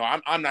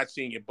 I'm not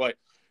seeing it, but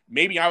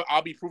maybe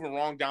I'll be proven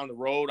wrong down the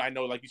road. I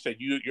know, like you said,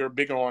 you're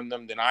bigger on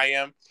them than I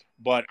am,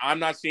 but I'm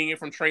not seeing it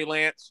from Trey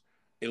Lance.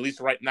 At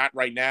least not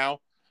right now.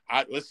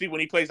 Let's see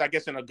when he plays, I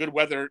guess, in a good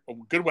weather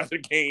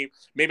game.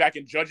 Maybe I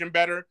can judge him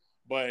better.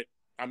 But,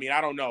 I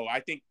don't know.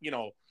 I think,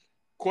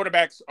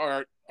 quarterbacks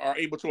are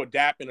able to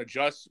adapt and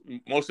adjust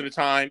most of the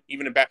time,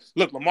 even in back.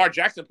 Look, Lamar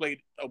Jackson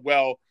played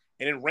well,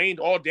 and it rained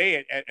all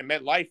day at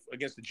MetLife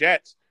against the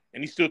Jets,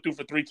 and he still threw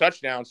for 3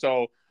 touchdowns.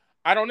 So,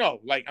 I don't know.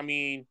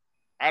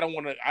 I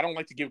don't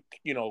like to give,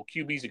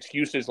 QBs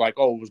excuses it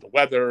was the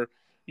weather.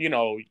 You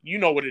know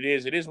what it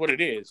is. It is what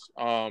it is.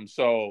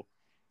 So,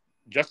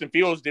 Justin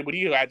Fields did what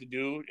he had to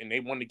do, and they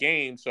won the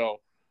game. So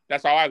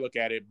that's how I look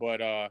at it. But,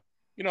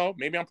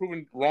 maybe I'm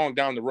proven wrong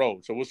down the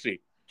road. So we'll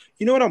see.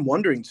 What I'm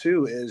wondering,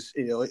 too, is,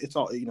 it's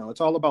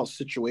all about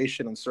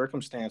situation and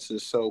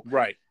circumstances. So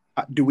right.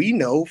 Do we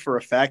know for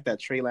a fact that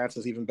Trey Lance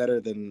is even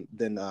better than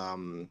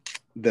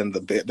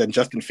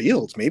Justin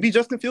Fields? Maybe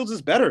Justin Fields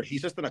is better.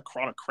 He's just on a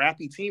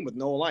crappy team with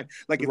no line.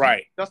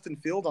 If Justin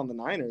Fields on the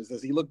Niners,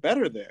 does he look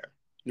better there?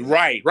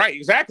 Right,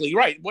 exactly,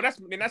 right. Well,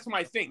 that's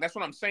my thing. That's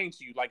what I'm saying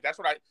to you. That's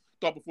what I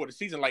thought before the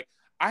season.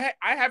 I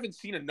haven't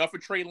seen enough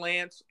of Trey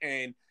Lance,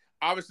 and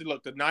obviously,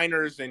 look, the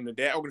Niners and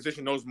that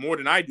organization knows more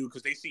than I do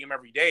because they see him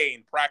every day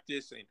in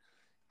practice, and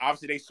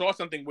obviously they saw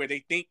something where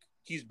they think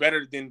he's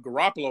better than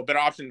Garoppolo, better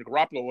option than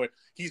Garoppolo, where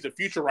he's the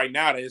future right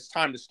now. That it's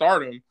time to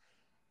start him.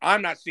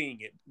 I'm not seeing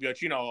it, but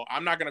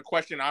I'm not going to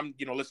question.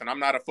 Listen, I'm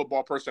not a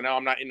football personnel.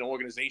 I'm not in the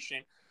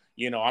organization.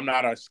 I'm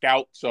not a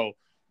scout, so.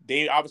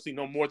 They obviously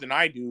know more than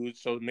I do,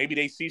 so maybe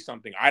they see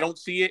something. I don't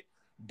see it,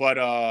 but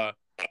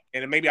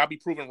and maybe I'll be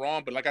proven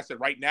wrong. But like I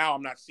said, right now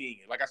I'm not seeing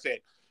it. Like I said,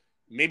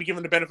 maybe give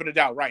him the benefit of the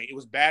doubt. Right, it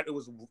was bad. It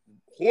was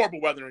horrible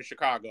weather in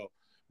Chicago,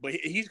 but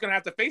he's gonna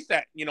have to face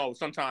that.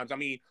 Sometimes.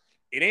 It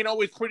ain't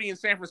always pretty in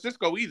San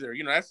Francisco either.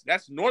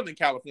 That's Northern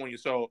California,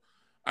 so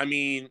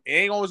it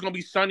ain't always gonna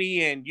be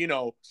sunny and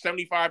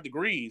 75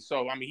 degrees.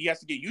 So he has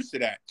to get used to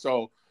that.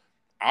 So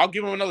I'll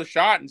give him another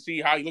shot and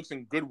see how he looks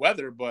in good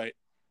weather, but.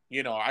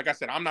 Like I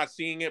said, I'm not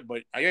seeing it,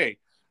 but hey,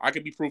 I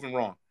could be proven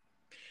wrong.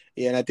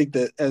 Yeah, and I think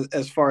that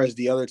as far as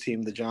the other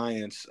team, the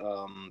Giants,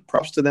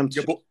 props to them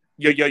Your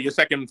too. your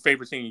second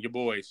favorite team, your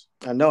boys.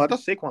 I know. I thought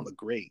Saquon looked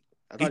great.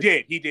 I He thought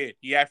did. He did.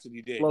 He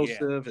absolutely did. Yeah.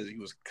 explosive. He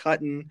was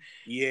cutting.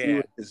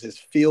 Yeah. His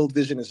field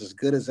vision is as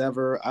good as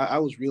ever. I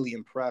was really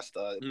impressed.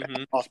 Bad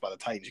Hmm. loss by the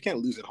Titans. You can't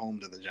lose at home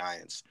to the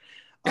Giants.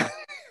 But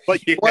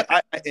you Yeah. know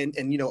what?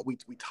 And you know we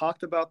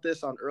talked about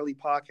this on early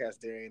podcast,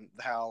 Darian,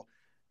 how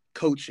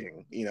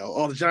coaching,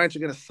 oh, the Giants are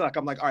going to suck.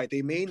 I'm like, all right,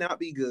 they may not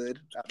be good.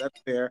 That's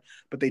fair,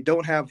 but they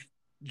don't have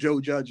Joe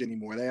Judge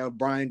anymore. They have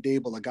Brian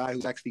Dable, a guy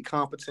who's actually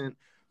competent,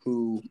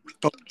 who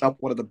coached up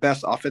one of the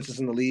best offenses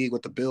in the league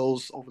with the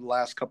Bills over the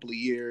last couple of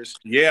years.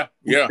 Yeah.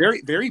 Yeah.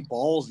 Very, very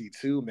ballsy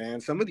too,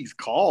 man. Some of these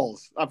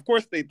calls, of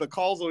course, the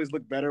calls always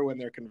look better when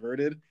they're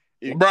converted.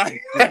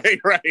 Right.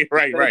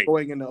 Right.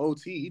 Going into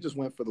OT, he just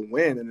went for the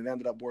win, and it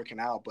ended up working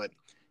out. But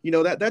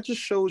that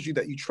just shows you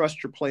that you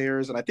trust your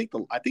players, and I think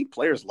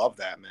players love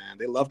that, man.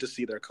 They love to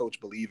see their coach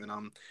believe in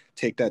them,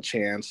 take that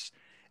chance.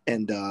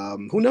 And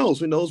who knows?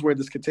 Who knows where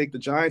this could take the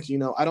Giants?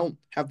 I don't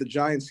have the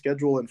Giants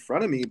schedule in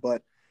front of me,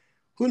 but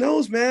who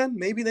knows, man?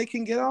 Maybe they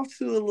can get off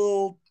to a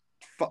little,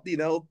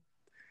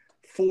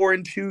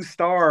 4-2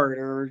 start,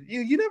 or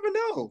you never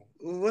know.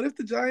 What if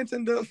the Giants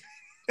end up,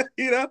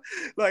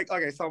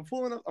 okay? So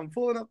I'm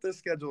pulling up this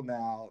schedule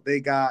now. They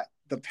got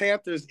the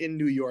Panthers in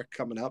New York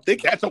coming up.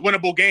 That's a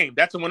winnable game.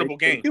 That's a winnable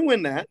game. They can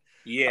win that.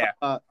 Yeah.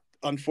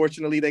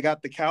 Unfortunately, they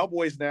got the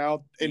Cowboys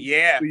now in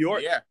New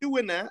York. Yeah. They can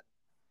win that.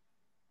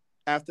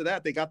 After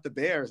that, they got the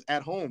Bears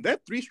at home. They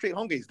have 3 straight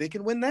home games. They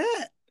can win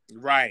that.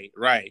 Right.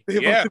 They're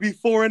about to be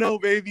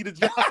 4-0, baby, the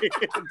Giants.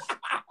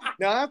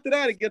 Now, after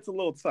that, it gets a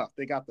little tough.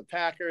 They got the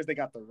Packers, they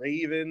got the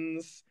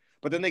Ravens,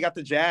 but then they got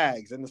the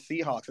Jags and the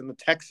Seahawks and the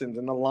Texans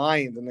and the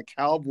Lions and the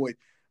Cowboys.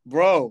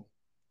 Bro,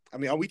 I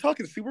mean, are we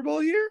talking Super Bowl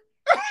here?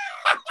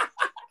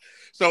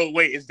 So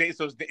wait, is Danny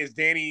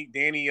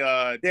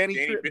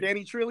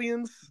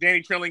Trillions?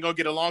 Danny Trilling gonna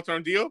get a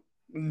long-term deal?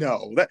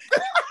 No,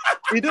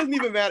 it doesn't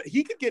even matter.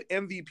 He could get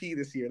MVP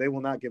this year. They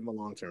will not give him a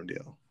long-term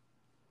deal.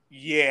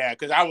 Yeah,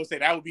 because I would say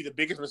that would be the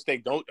biggest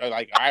mistake.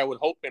 I would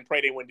hope and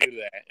pray they wouldn't do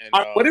that. And,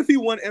 what if he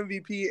won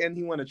MVP and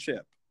he won a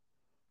chip?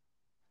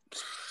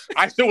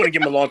 I still wouldn't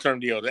give him a long-term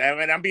deal. I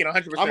mean, I'm being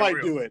 100% real. I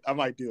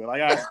might do it. I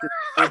got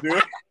to do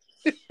it.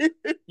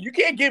 You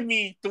can't give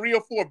me 3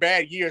 or 4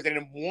 bad years, and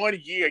in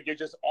 1 year you're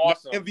just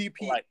awesome.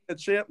 MVP a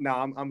chip? No,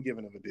 I'm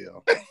giving him a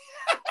deal.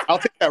 I'll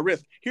take that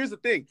risk. Here's the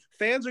thing: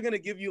 fans are going to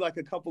give you like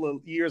a couple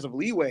of years of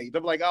leeway.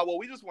 They're like, "Oh, well,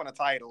 we just won a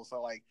title,"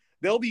 so like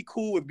they'll be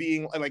cool with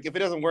being like, if it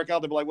doesn't work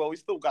out, they'll be like, "Well, we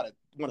still got to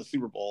win a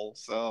Super Bowl."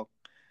 So,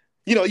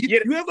 you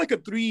have like a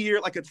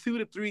 2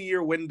 to 3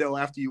 year window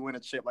after you win a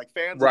chip. Like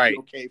fans will be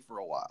okay for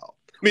a while.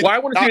 I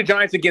want to see the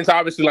Giants against,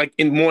 obviously, like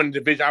in more in the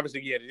division.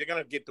 Obviously, yeah, they're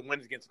gonna get the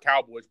wins against the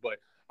Cowboys, but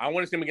I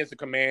want to see them against the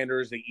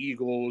Commanders, the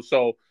Eagles.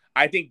 So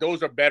I think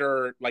those are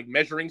better like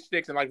measuring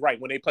sticks. And like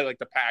when they play like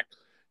the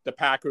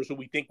Packers, who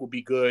we think will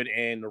be good,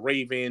 and the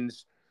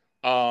Ravens,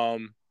 I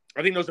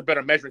think those are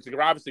better measuring sticks.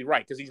 You're obviously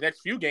right, because these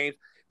next few games,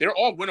 they're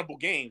all winnable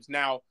games.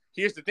 Now,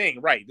 here's the thing,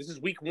 right? This is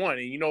week 1,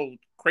 and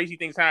crazy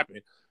things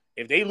happen.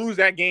 If they lose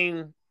that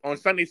game on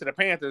Sunday to the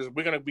Panthers,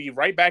 we're gonna be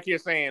right back here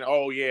saying,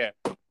 "Oh yeah,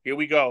 here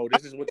we go."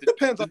 This is what it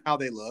depends on how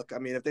they look. I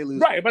mean, if they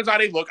lose, right? It depends on how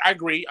they look. I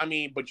agree. I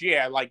mean, but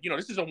yeah,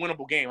 this is a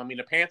winnable game. I mean,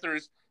 the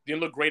Panthers didn't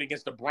look great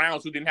against the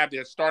Browns, who didn't have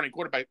their starting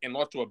quarterback and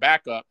lost to a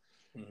backup.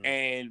 Mm-hmm.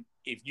 And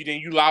if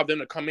you allowed them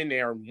to come in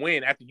there and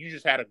win after you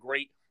just had a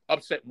great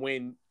upset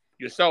win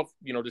yourself,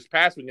 this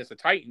past week against the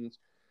Titans.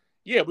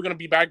 Yeah, we're gonna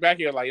be back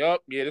here like, oh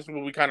yeah, this is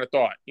what we kind of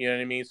thought. You know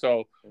what I mean?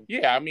 So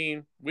yeah, I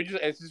mean,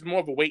 it's just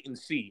more of a wait and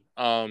see.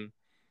 I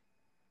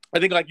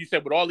think, like you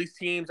said, with all these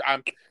teams,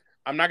 I'm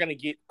not gonna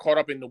get caught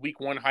up in the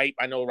week 1 hype.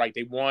 I know, right?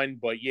 They won,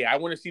 but yeah, I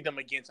want to see them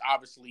against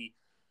obviously,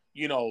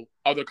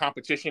 other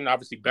competition,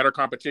 obviously better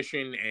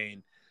competition,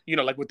 and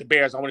like with the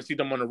Bears, I want to see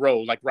them on the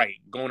road, like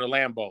going to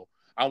Lambeau.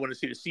 I want to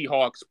see the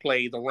Seahawks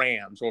play the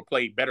Rams or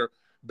play better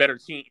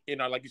team.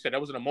 Like you said, that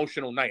was an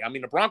emotional night. I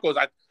mean, the Broncos,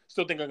 I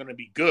still think are going to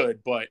be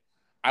good, but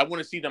I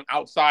want to see them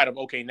outside of,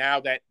 okay, now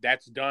that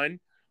that's done,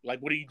 like,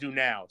 what do you do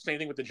now? Same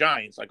thing with the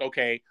Giants. Like,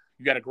 okay,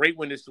 you got a great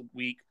win this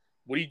week.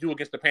 What do you do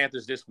against the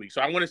Panthers this week?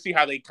 So I want to see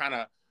how they kind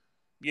of,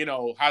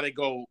 how they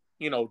go,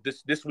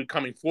 this week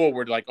coming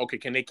forward. Like, okay,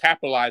 can they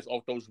capitalize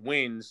off those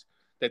wins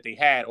that they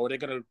had, or are they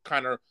going to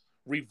kind of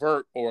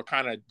revert or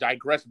kind of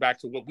digress back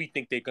to what we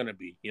think they're going to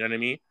be? You know what I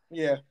mean?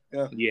 Yeah.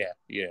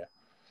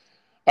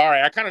 All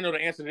right, I kind of know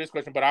the answer to this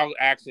question, but I'll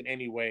ask it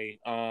anyway.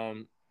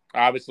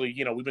 Obviously,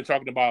 we've been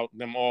talking about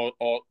them all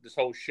this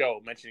whole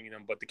show, mentioning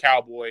them, but the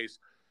Cowboys,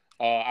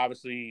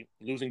 obviously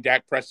losing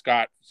Dak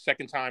Prescott,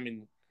 second time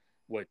in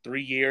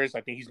 3 years.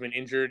 I think he's been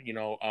injured. I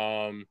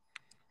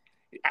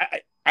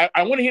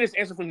want to hear this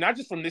answer from not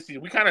just from this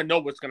season. We kind of know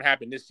what's going to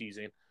happen this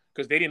season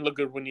because they didn't look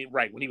good when he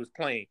was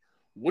playing.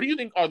 What do you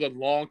think are the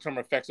long-term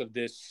effects of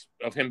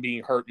him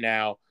being hurt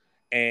now,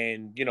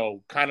 and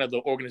kind of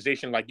the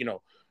organization? Like,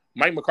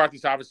 Mike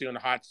McCarthy's obviously on the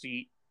hot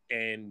seat,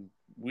 and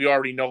we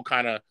already know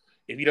kind of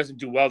if he doesn't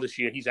do well this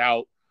year, he's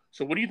out.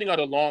 So what do you think are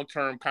the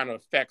long-term kind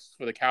of effects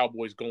for the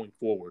Cowboys going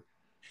forward?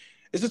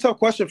 It's a tough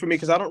question for me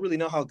because I don't really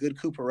know how good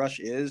Cooper Rush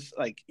is.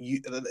 Like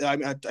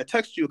I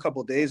texted you a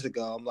couple of days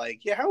ago. I'm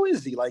like, yeah, how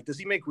is he? Like, does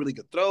he make really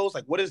good throws?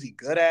 Like, what is he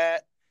good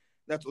at?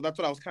 That's what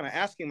I was kind of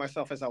asking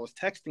myself as I was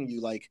texting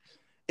you. Like,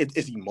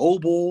 is he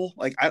mobile?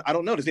 Like, I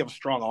don't know. Does he have a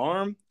strong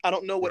arm? I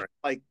don't know what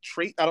like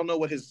trait. I don't know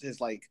what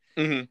his like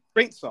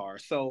traits are.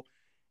 So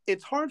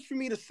it's hard for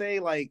me to say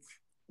like,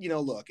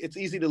 look, it's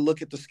easy to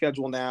look at the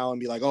schedule now and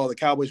be like, oh, the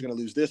Cowboys are going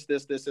to lose this. They're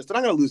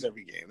not going to lose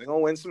every game. They're going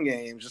to win some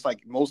games, just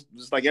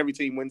like every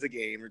team wins a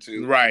game or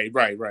two. Right.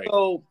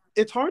 So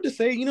it's hard to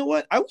say. You know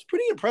what? I was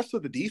pretty impressed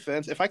with the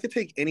defense. If I could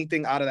take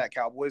anything out of that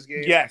Cowboys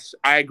game, yes,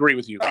 I agree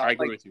with you. I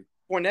agree with you.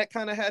 Fournette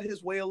kind of had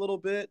his way a little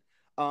bit,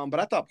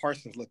 but I thought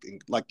Parsons looked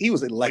like he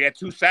was electric. He had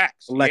 2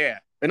 sacks. Yeah.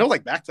 And it was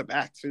like back to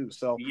back too.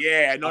 So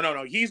yeah,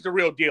 no. He's the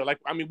real deal. Like,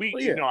 I mean,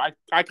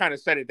 I kind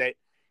of said it that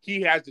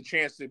he has the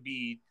chance to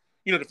be,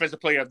 defensive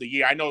player of the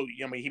year. I know,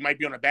 he might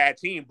be on a bad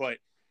team, but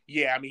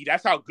yeah, I mean,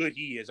 that's how good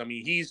he is. I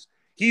mean, he's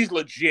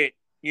legit.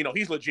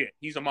 He's legit.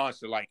 He's a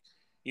monster. Like,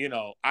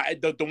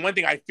 the one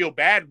thing I feel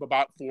bad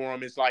about for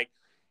him is like,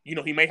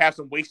 he may have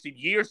some wasted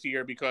years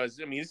here because,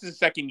 I mean, this is his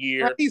second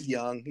year. He's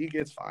young. He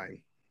gets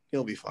fine.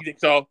 He'll be fine.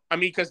 So, I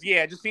mean, because,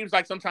 yeah, it just seems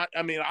like sometimes,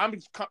 I mean,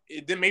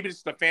 then maybe this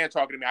is the fan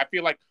talking to me. I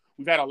feel like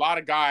we've had a lot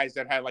of guys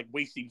that had, like,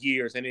 wasted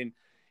years. And then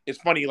it's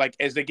funny, like,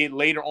 as they get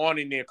later on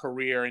in their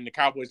career and the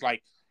Cowboys,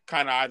 like,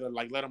 kind of either,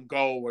 like, let them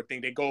go or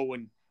think they go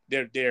and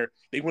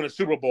they win a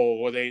Super Bowl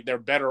or they're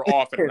better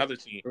off at another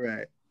team.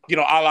 Right. A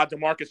la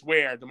DeMarcus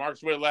Ware.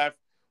 DeMarcus Ware left,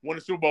 won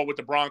a Super Bowl with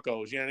the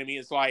Broncos. You know what I mean?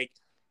 It's like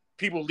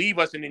people leave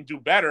us and then do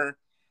better.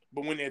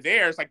 But when they're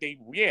there, it's like they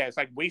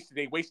waste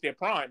their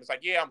prime. It's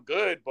like, yeah, I'm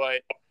good,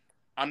 but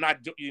I'm not,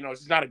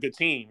 it's not a good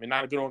team and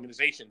not a good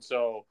organization.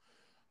 So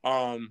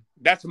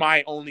that's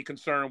my only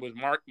concern with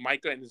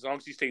Micah, and as long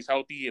as he stays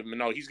healthy, and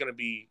he's going to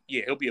be,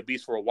 he'll be a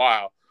beast for a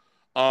while.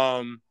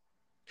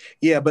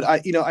 Yeah, but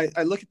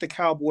I look at the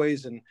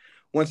Cowboys and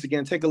once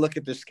again, take a look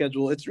at their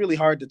schedule. It's really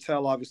hard to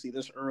tell, obviously,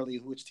 this early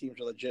which teams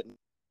are legit.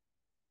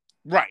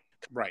 Right.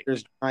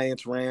 There's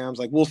Giants, Rams.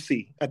 Like, we'll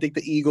see. I think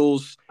the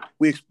Eagles,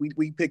 we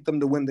picked them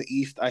to win the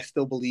East. I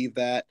still believe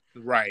that.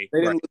 Right.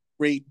 They didn't look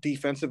great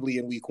defensively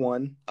in week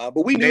 1.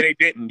 But we knew they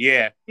didn't,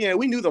 yeah. Yeah,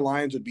 we knew the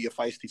Lions would be a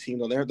feisty team,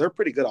 though. They're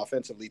pretty good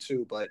offensively,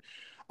 too. But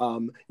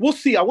we'll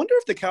see. I wonder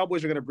if the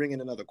Cowboys are going to bring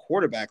in another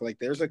quarterback. Like,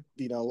 there's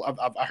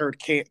I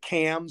heard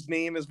Cam's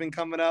name has been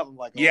coming up. I'm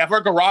like, yeah, I've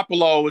heard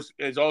Garoppolo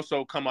has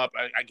also come up,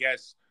 I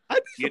guess. I'd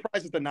be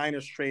surprised if the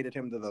Niners traded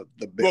him to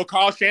the Bills. Well,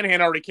 Kyle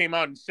Shanahan already came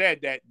out and said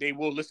that they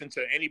will listen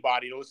to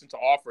anybody. They'll listen to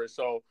offers.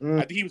 So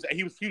I think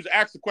he was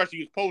asked the question.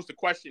 He was posed the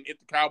question if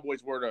the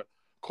Cowboys were to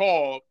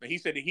call. And he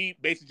said that he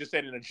basically just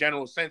said in a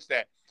general sense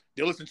that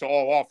they'll listen to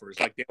all offers.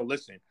 Like, they'll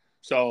listen.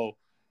 So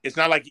it's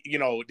not like,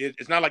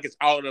 it's not like it's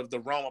out of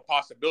the realm of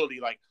possibility.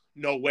 Like,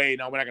 no way,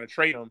 no, we're not going to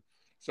trade him.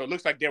 So it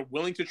looks like they're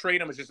willing to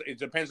trade him. It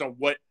depends on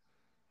what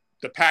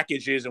the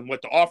package is and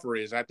what the offer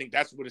is. I think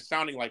that's what it's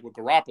sounding like with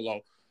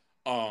Garoppolo.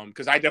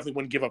 Because I definitely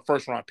wouldn't give up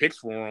first round picks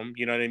for him.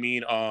 You know what I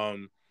mean?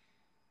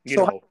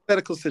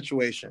 Hypothetical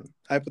situation.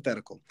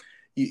 Hypothetical.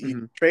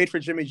 You trade for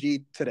Jimmy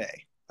G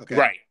today. Okay.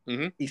 Right.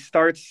 Mm-hmm. He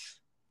starts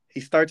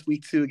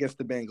week 2 against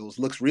the Bengals.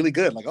 Looks really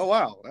good. Like, oh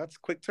wow, that's a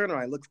quick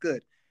turnaround. Looks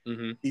good.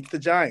 Mm-hmm. Beats the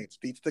Giants.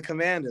 Beats the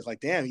Commanders. Like,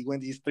 damn, he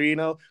went these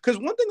 3-0. Because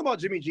one thing about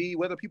Jimmy G,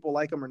 whether people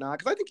like him or not,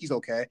 because I think he's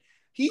okay.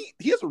 He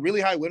has a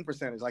really high win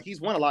percentage. Like,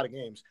 he's won a lot of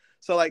games.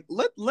 So, like,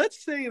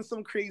 let's say in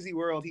some crazy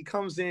world he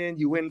comes in,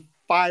 you win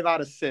 5 out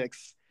of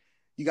 6.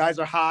 You guys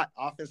are hot.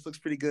 Offense looks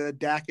pretty good.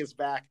 Dak is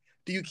back.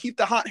 Do you keep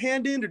the hot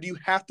hand in, or do you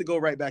have to go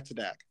right back to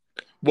Dak?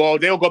 Well,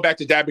 they'll go back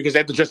to Dak because they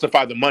have to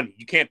justify the money.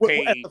 You can't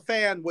pay. As a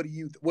fan, what do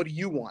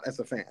you want as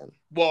a fan?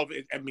 Well,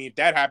 if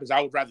that happens, I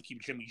would rather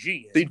keep Jimmy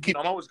G.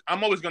 I'm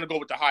always going to go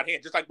with the hot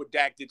hand, just like what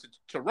Dak did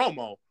to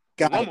Romo.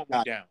 Romo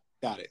went down.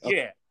 Got it.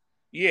 Okay.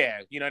 Yeah.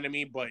 You know what I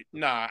mean? But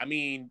nah, I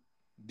mean,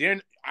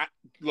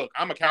 look,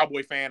 I'm a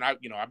Cowboy fan. I've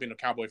been a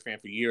Cowboy fan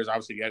for years.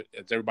 Obviously,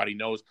 as everybody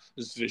knows,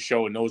 this is the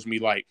show and knows me.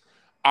 Like,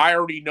 I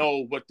already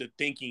know what the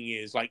thinking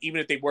is. Like,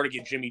 even if they were to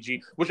get Jimmy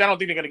G, which I don't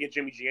think they're going to get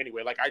Jimmy G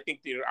anyway. Like, I think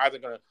they're either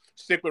going to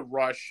stick with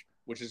Rush,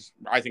 which is,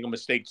 I think, a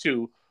mistake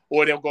too,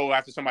 or they'll go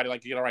after somebody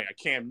like, a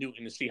Cam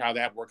Newton to see how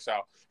that works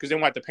out because they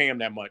won't have to pay him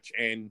that much.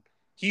 And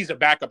he's a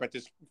backup at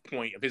this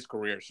point of his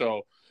career.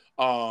 So,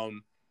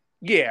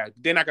 yeah,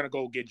 they're not going to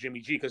go get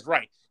Jimmy G because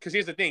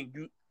here's the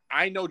thing.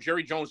 I know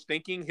Jerry Jones'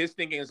 thinking. His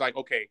thinking is like,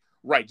 okay,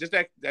 right, just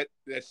that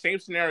same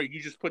scenario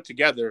you just put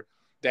together,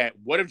 that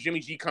what if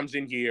Jimmy G comes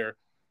in here,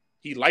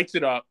 he lights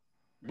it up,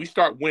 we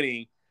start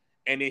winning,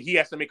 and then he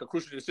has to make a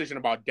crucial decision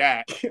about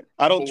Dak.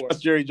 I don't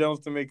trust Jerry Jones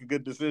to make a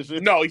good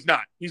decision. No, he's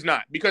not. He's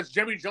not. Because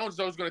Jerry Jones is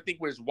always going to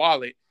think with his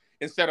wallet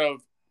instead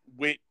of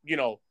with,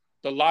 the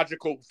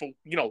logical,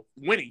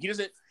 winning.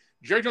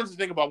 Jerry Jones doesn't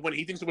think about winning.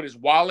 He thinks with his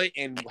wallet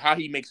and how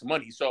he makes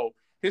money. So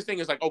his thing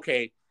is like,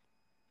 okay,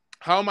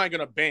 how am I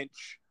going to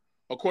bench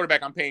a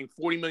quarterback I'm paying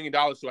 $40 million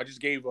to? I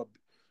just gave a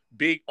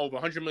big, over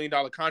 $100 million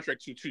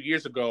contract to 2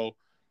 years ago.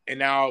 And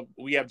now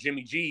we have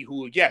Jimmy G,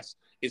 who, yes,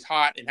 is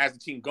hot and has the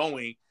team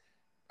going.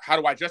 How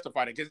do I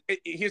justify that? Because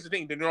here's the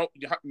thing. You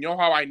know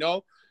how I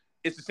know?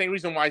 it's the same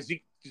reason why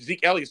Zeke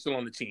Elliott's still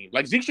on the team.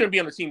 Like, Zeke shouldn't be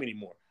on the team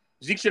anymore.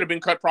 Zeke should have been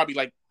cut probably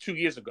like 2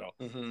 years ago.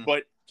 Mm-hmm.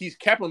 But he's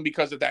kept him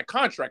because of that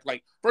contract.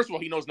 Like, first of all,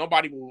 he knows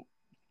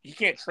he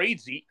can't trade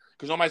Zeke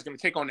because nobody's going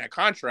to take on that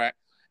contract.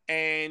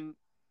 And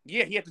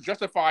yeah, he had to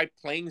justify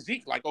playing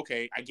Zeke. Like,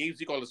 okay, I gave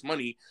Zeke all this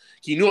money.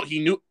 He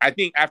knew. I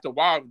think after a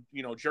while,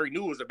 Jerry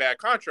knew it was a bad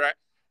contract,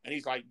 and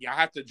he's like, yeah, I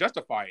have to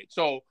justify it.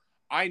 So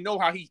I know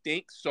how he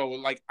thinks. So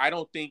like, I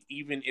don't think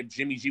even if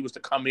Jimmy G was to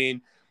come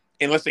in,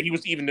 and let's say he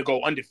was even to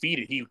go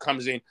undefeated, he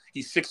comes in,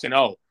 he's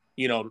 6-0,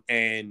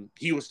 and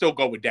he will still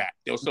go with Dak.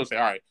 They'll still say,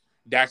 all right,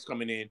 Dak's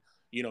coming in,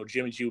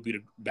 Jimmy G will be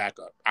the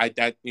backup.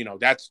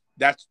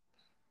 That's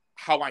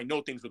how I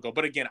know things would go.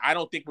 But again, I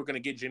don't think we're going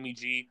to get Jimmy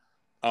G.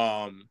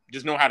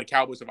 Just know how the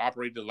Cowboys have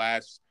operated the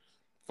last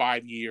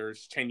 5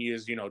 years, 10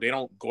 years. They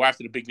don't go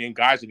after the big name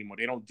guys anymore.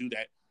 They don't do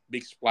that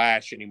big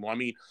splash anymore. I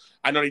mean,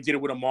 I know they did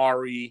it with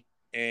Amari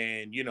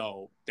and,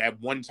 that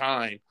one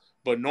time,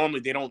 but normally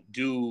they don't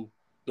do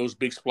those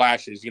big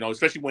splashes,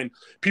 especially when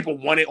people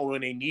want it or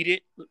when they need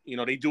it,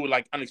 they do it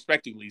like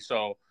unexpectedly.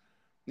 So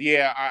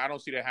yeah, I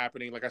don't see that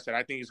happening. Like I said,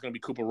 I think it's going to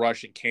be Cooper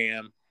Rush and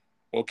Cam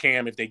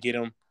if they get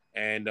him.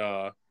 And,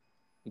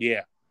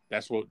 yeah,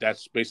 that's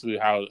basically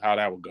how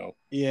that would go.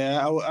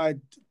 Yeah, I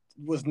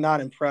was not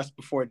impressed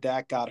before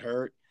Dak got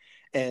hurt.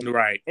 And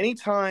right.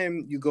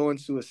 Anytime you go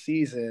into a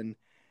season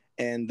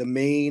and the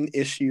main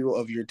issue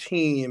of your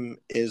team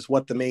is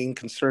what the main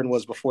concern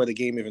was before the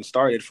game even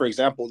started. For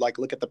example, like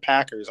look at the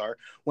Packers.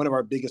 One of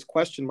our biggest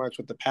question marks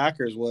with the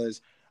Packers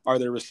was, are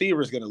their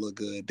receivers going to look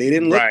good? They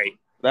didn't look. Right.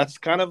 That's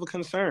kind of a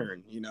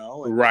concern,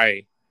 And,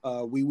 right.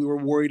 We were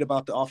worried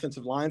about the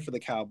offensive line for the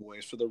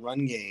Cowboys, for the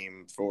run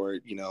game, for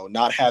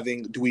not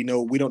having. We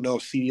don't know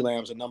if CeeDee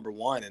Lamb's a number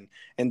one,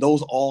 and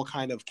those all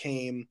kind of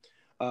came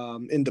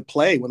into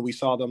play when we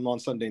saw them on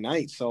Sunday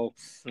night. So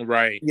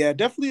right, yeah,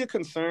 definitely a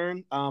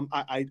concern.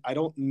 I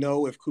don't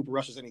know if Cooper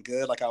Rush is any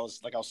good, like I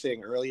was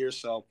saying earlier.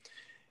 So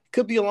it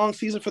could be a long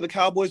season for the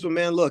Cowboys, but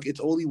man, look,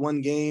 it's only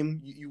one game.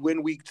 You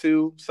win week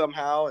 2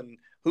 somehow, and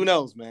who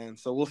knows, man.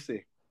 So we'll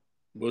see.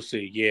 We'll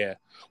see. Yeah.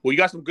 Well, you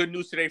got some good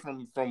news today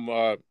from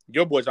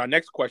your boys. Our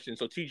next question.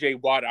 So T.J.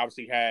 Watt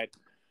obviously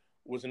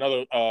was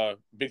another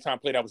big time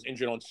player that was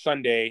injured on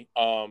Sunday.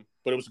 But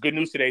it was good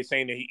news today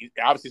saying that he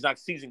obviously it's not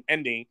season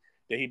ending,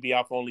 that he'd be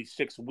out for only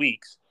 6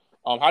 weeks.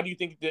 How do you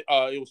think that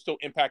it will still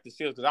impact the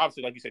Steelers? Because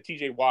obviously, like you said,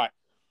 T.J. Watt.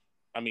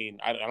 I mean,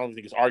 I don't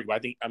think it's arguable.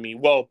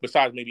 Well,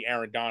 besides maybe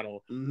Aaron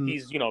Donald,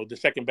 he's the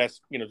second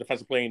best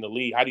defensive player in the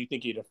league. How do you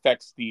think it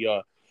affects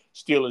the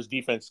Steelers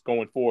defense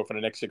going forward for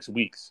the next 6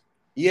 weeks?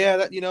 Yeah,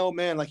 that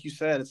man, like you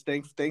said, it's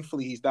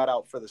thankfully he's not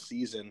out for the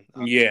season.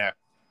 Yeah,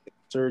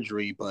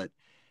 surgery. But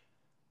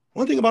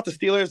one thing about the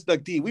Steelers,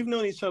 like we've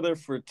known each other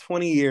for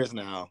 20 years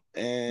now,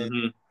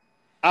 and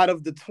out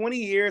of the 20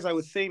 years, I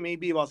would say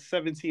maybe about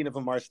 17 of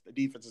them our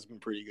defense has been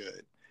pretty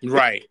good.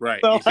 Right,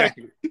 so,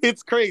 exactly.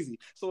 It's crazy.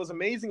 So as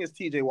amazing as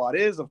TJ Watt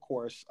is, of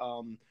course,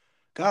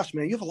 gosh,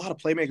 man, you have a lot of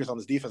playmakers on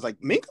this defense. Like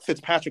Minkah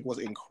Fitzpatrick was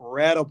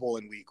incredible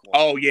in week 1.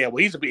 Oh yeah, well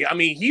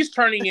he's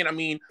turning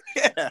in.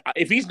 Yeah.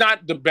 If he's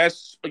not the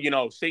best,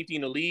 safety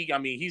in the league,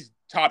 he's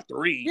top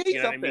 3. Yeah,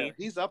 he's up there.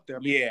 He's up there.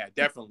 Yeah,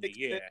 definitely.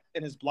 Yeah.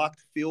 And his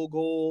blocked field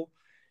goal,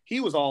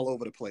 he was all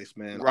over the place,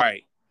 man.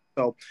 Right.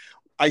 So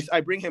I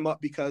bring him up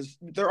because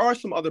there are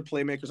some other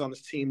playmakers on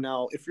this team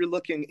now. If you're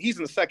looking, he's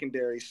in the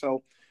secondary,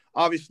 so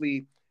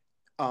obviously.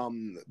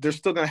 They're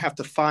still going to have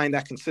to find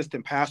that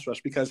consistent pass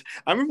rush because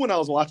I remember when I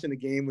was watching the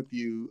game with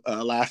you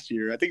last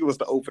year, I think it was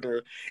the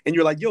opener, and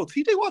you're like, yo,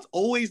 TJ Watt's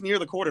always near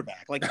the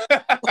quarterback. Like,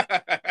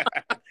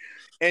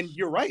 and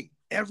you're right.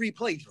 Every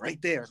play, he's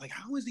right there. It's like,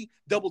 how is he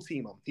double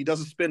team him? He does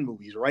a spin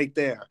move. He's right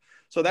there.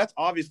 So that's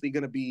obviously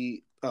going to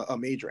be a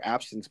major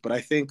absence. But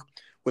I think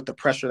with the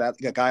pressure that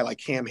a guy like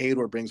Cam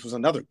Hayward brings, was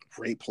another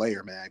great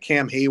player, man.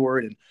 Cam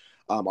Hayward and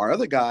our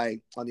other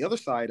guy on the other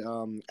side,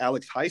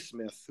 Alex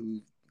Highsmith,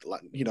 who,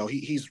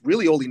 he's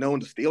really only known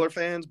to Steeler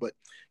fans, but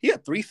he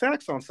had 3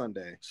 sacks on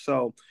Sunday.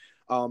 So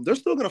they're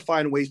still going to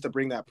find ways to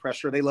bring that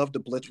pressure. They love to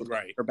blitz with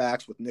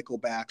quarterbacks, with nickel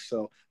backs.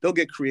 So they'll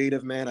get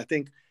creative, man. I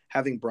think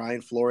having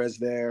Brian Flores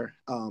there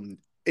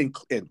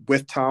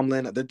with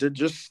Tomlin,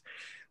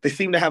 they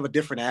seem to have a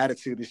different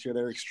attitude this year.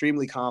 They're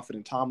extremely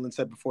confident. Tomlin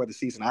said before the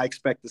season, I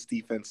expect this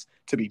defense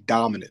to be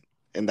dominant.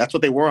 And that's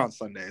what they were on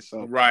Sunday.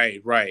 So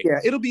right. Yeah,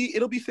 it'll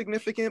be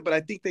significant, but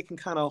I think they can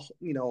kind of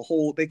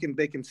hold. They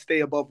can stay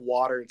above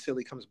water until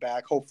he comes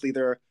back. Hopefully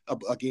they're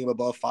a game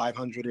above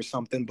 500 or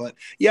something. But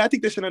yeah, I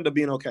think they should end up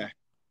being okay.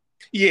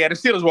 Yeah, the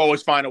Steelers will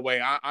always find a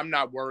way. I'm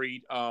not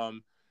worried.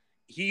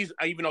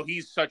 Even though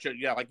he's such a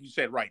like you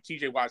said, right?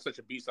 TJ Watt is such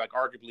a beast. Like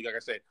arguably, like I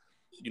said,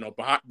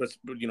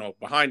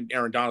 behind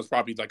Aaron Donald's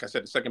probably, like I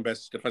said, the second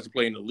best defensive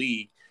player in the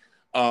league.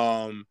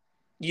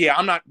 Yeah,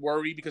 I'm not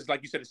worried because,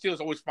 like you said, the Steelers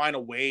always find a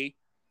way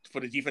for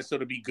the defense still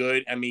to be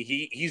good.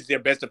 He's their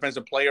best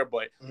defensive player,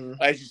 but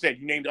as you said,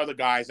 you named other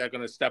guys that are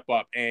going to step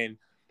up. And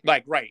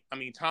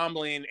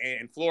Tomlin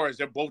and Flores,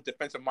 they're both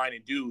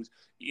defensive-minded dudes.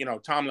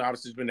 Tomlin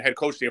obviously has been the head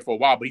coach there for a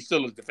while, but he's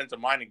still a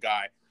defensive-minded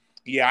guy.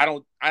 Yeah, I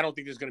don't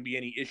think there's going to be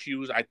any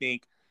issues. I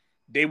think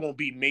they won't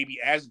be maybe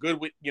as good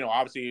with,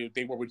 obviously if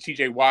they were with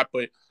TJ Watt,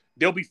 but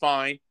they'll be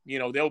fine.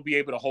 They'll be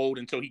able to hold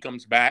until he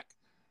comes back.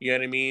 You know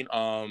what I mean?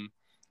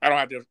 I don't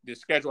have the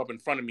schedule up in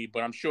front of me,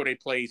 but I'm sure they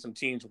play some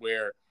teams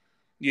where,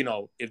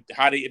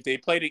 if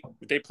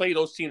they play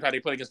those teams how they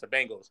play against the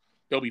Bengals,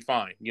 they'll be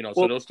fine.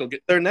 So they'll still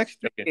get their next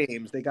 3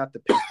 games. They got the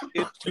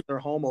Patriots to their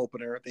home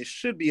opener. They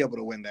should be able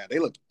to win that. They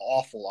looked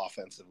awful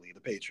offensively, the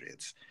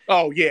Patriots.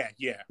 Oh yeah,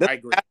 I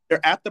agree.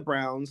 They're at the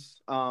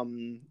Browns.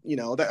 I'm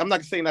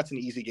not saying that's an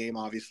easy game,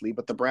 obviously,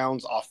 but the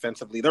Browns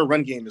offensively, their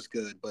run game is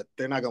good, but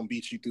they're not going to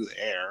beat you through the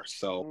air.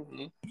 So,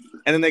 and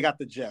then they got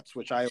the Jets,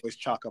 which I always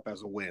chalk up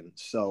as a win.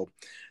 So,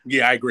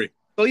 yeah, I agree.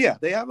 So yeah,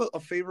 they have a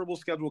favorable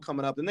schedule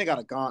coming up. Then they got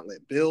a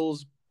gauntlet: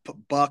 Bills,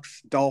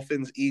 Bucks,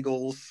 Dolphins,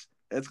 Eagles.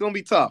 It's gonna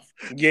be tough.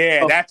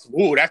 Yeah, that's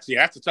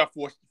a tough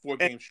four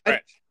game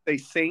stretch. They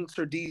Saints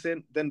are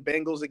decent, then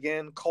Bengals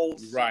again,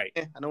 Colts. Right.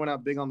 I know we're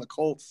not big on the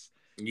Colts.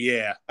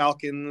 Yeah.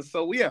 Falcons.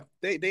 So yeah,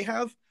 they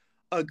have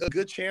a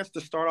good chance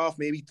to start off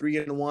maybe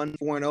 3-1,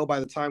 4-0 by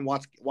the time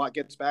Watt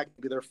gets back.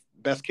 Maybe their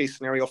best case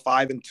scenario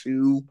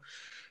 5-2.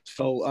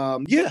 So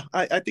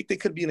I think they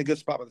could be in a good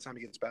spot by the time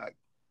he gets back.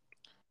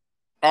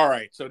 All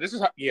right, so this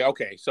is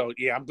okay. So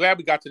I'm glad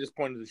we got to this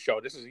point of the show.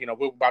 This is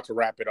we're about to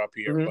wrap it up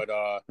here, but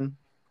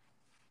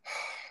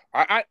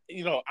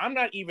I'm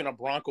not even a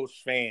Broncos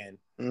fan,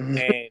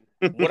 and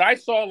what I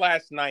saw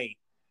last night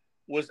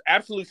was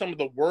absolutely some of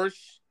the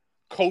worst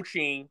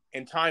coaching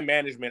and time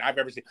management I've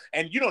ever seen.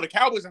 And the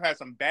Cowboys have had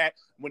some bad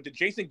with the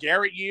Jason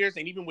Garrett years,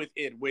 and even with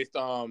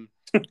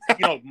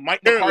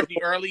Mike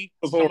McCarthy early.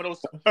 Some of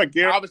those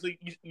obviously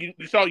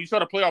you saw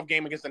the playoff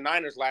game against the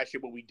Niners last year.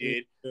 What we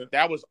did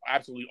that was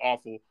absolutely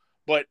awful.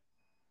 But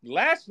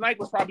last night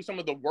was probably some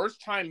of the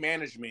worst time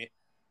management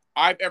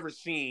I've ever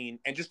seen,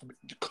 and just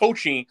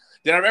coaching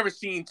that I've ever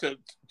seen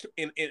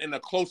in a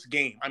close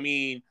game. I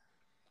mean,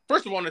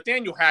 first of all,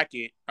 Nathaniel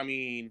Hackett. I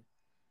mean,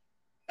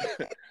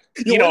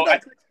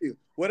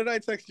 what did I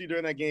text you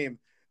during that game?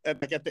 At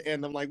the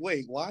end, I'm like,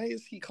 wait, why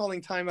is he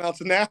calling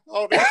timeouts now?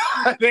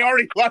 They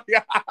already.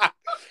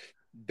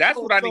 That's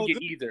what I didn't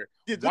get either.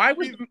 Why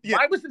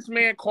was this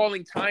man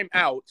calling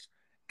timeouts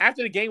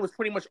after the game was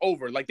pretty much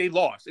over? Like, they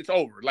lost. It's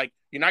over. Like,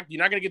 you're not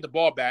gonna get the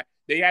ball back.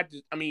 They had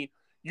to. I mean,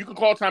 you can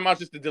call timeouts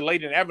just to delay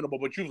the inevitable,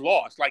 but you've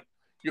lost. Like,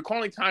 you're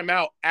calling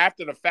timeout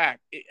after the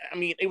fact.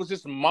 It was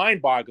just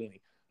mind-boggling.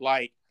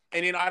 Like,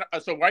 and then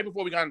so right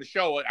before we got on the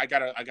show, I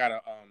got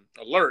a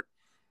alert,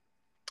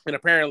 and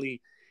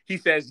apparently he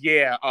says,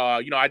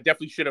 I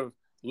definitely should have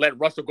let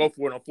Russell go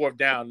for it on 4th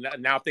down.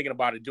 Now thinking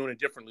about it, doing it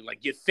differently.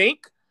 Like, you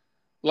think?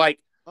 Like,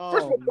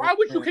 first of all, why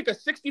would you kick a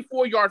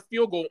 64-yard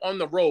field goal on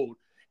the road?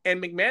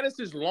 And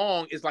McManus's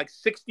long is like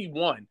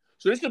 61.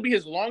 So this would be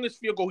his longest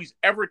field goal he's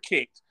ever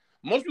kicked.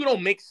 Most people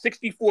don't make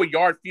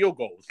 64-yard field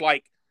goals.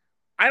 Like,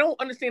 I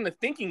don't understand the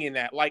thinking in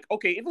that. Like,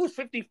 okay, if it was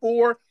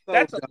 54,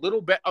 that's a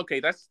little bit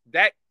okay.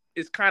 That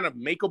is kind of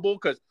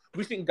makeable because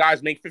we've seen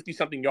guys make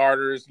 50-something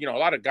yarders. A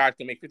lot of guys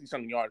can make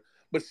 50-something yards,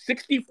 but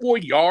 64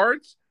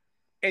 yards,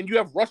 and you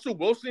have Russell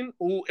Wilson,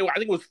 who I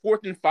think it was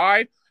 4th and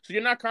 5. So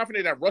you're not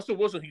confident that Russell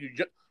Wilson,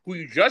 who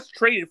you just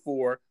traded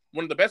for,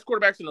 one of the best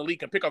quarterbacks in the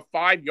league, can pick up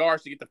 5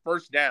 yards to get the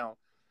first down.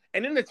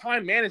 And then the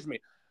time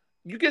management.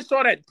 You just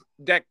saw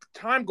that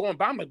time going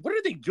by. I'm like, what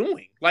are they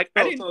doing? Like,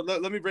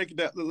 let me break it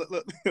down.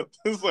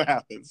 This is what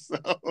happens. So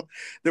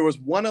there was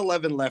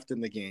 1:11 left in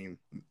the game.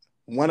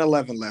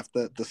 1:11 left.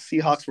 The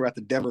Seahawks were at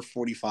the Denver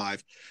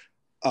 45.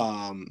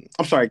 I'm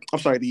sorry.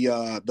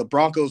 The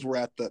Broncos were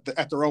at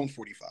their own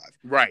 45.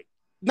 Right.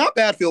 Not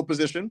bad field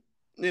position.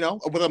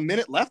 With a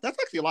minute left, that's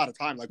actually a lot of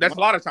time. Like, that's a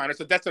lot of time.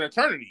 That's an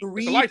eternity.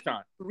 It's a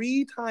lifetime.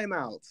 3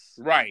 timeouts.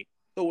 Right.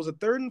 So it was a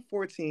 3rd and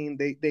 14.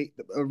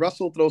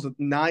 Russell throws a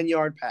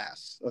 9-yard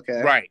pass.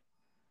 Okay. Right.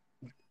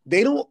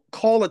 They don't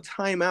call a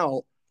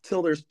timeout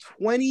till there's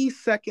 20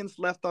 seconds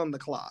left on the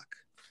clock.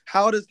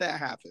 How does that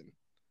happen?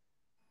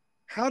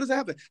 So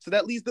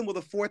that leaves them with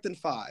a 4th and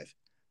 5.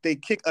 They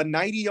kick a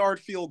 90-yard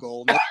field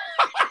goal.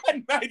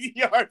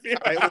 90-yard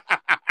field goal.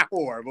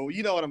 But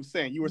you know what I'm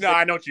saying.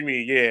 I know what you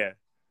mean. Yeah.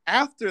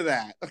 After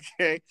that,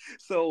 okay,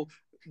 so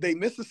they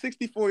miss a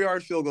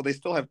 64-yard field goal. They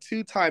still have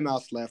 2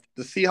 timeouts left.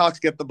 The Seahawks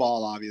get the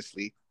ball,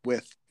 obviously,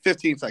 with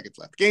 15 seconds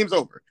left. Game's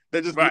over.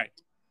 They're just right.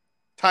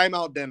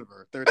 Timeout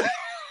Denver.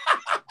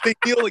 They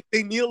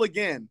kneel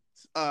again.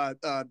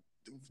 Timeout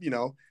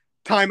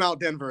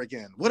Denver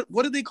again.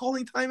 What are they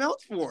calling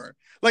timeouts for?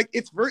 Like,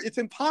 it's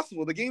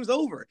impossible. The game's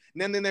over.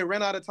 And then they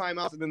run out of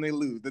timeouts and then they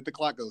lose. That the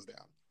clock goes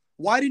down.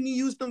 Why didn't you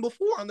use them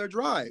before on their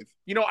drive?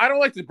 I don't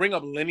like to bring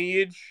up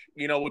lineage,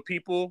 with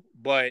people,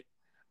 but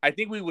I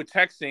think we were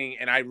texting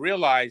and I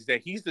realized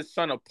that he's the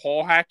son of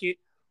Paul Hackett,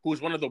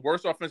 who's one of the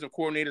worst offensive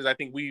coordinators I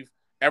think we've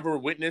ever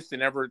witnessed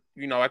and ever,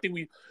 I think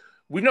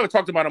we've never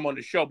talked about him on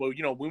the show, but,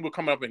 when we were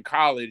coming up in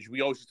college,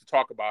 we always used to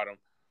talk about him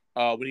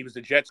when he was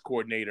the Jets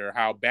coordinator,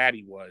 how bad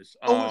he was.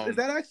 Is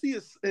that actually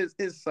his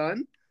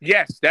son?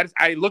 Yes,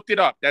 I looked it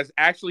up. That's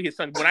actually his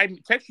son. When I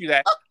text you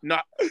that,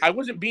 I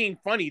wasn't being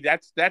funny.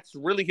 That's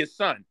really his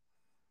son.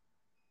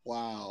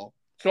 Wow.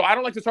 So I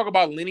don't like to talk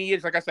about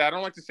lineage. Like I said, I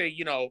don't like to say,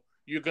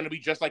 you're going to be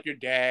just like your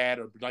dad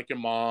or like your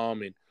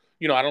mom. And,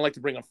 I don't like to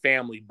bring up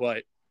family,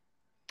 but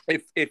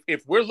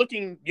if we're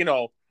looking,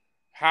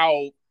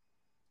 how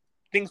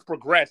things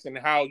progress and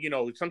how,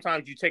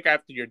 sometimes you take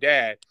after your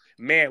dad,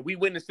 man, we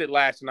witnessed it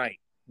last night.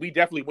 We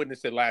definitely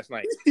witnessed it last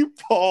night.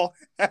 Paul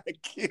Hackett.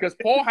 Because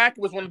Paul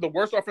Hackett was one of the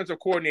worst offensive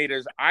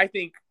coordinators I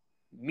think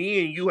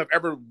me and you have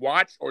ever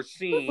watched or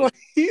seen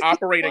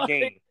operate a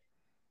game.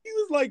 He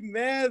was like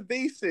mad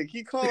basic.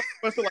 He called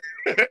us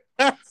like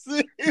that's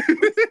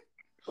it.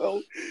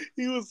 So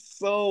he was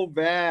so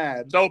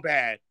bad. So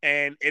bad.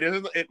 And it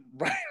isn't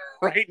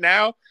right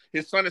now,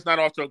 his son is not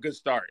off to a good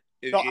start.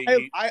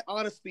 I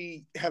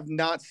honestly have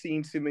not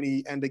seen too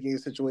many end of game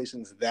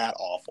situations that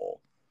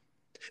awful.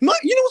 You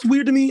know what's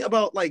weird to me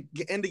about like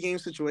end of game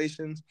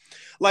situations?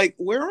 Like,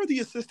 where are the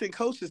assistant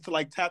coaches to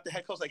like tap the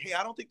head coach? Like, hey,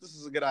 I don't think this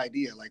is a good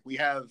idea. Like, we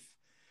have,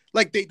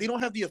 like, they don't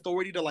have the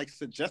authority to like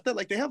suggest that.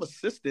 Like, they have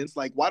assistants.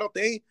 Like, why don't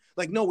they?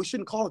 Like, no, we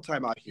shouldn't call a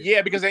timeout here.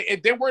 Yeah, because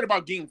they're worried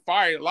about getting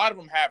fired. A lot of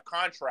them have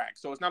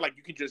contracts, so it's not like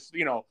you can just,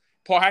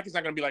 Paul Hackett's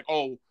not going to be like,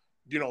 oh,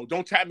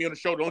 don't tap me on the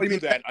shoulder, don't do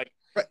that. Like,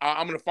 right.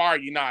 I'm going to fire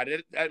you. Nah,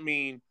 I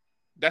mean,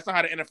 that's not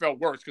how the NFL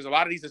works. Because a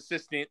lot of these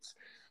assistants,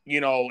 a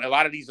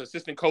lot of these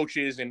assistant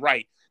coaches and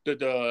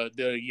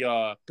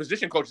the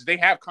position coaches, they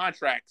have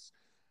contracts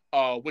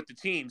with the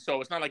team, so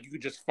it's not like you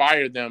could just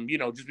fire them,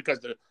 just because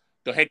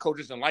the head coach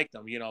doesn't like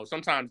them.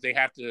 Sometimes they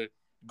have to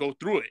go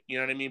through it. You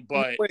know what I mean?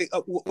 But wait,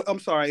 I'm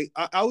sorry.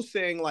 I was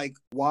saying, like,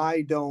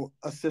 why don't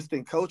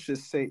assistant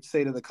coaches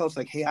say to the coach,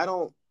 like, hey,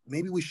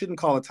 maybe we shouldn't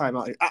call a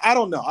timeout. I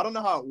don't know. I don't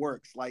know how it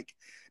works. Like,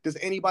 does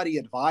anybody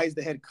advise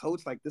the head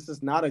coach, like, this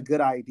is not a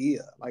good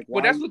idea? Like, why?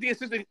 But that's what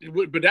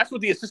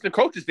the assistant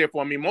coach is there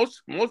for. I mean,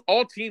 most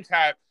all teams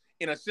have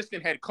an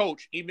assistant head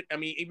coach. Even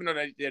though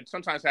they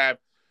sometimes have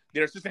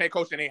their assistant head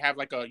coach and they have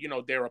like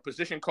they're a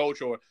position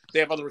coach or they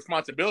have other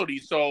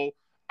responsibilities. So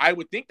I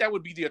would think that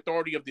would be the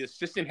authority of the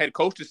assistant head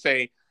coach to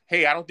say,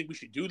 hey, I don't think we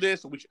should do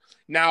this.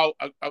 Now,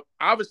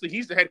 obviously,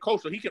 he's the head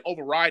coach, so he can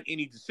override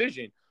any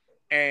decision.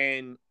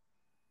 And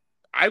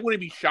I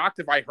wouldn't be shocked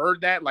if I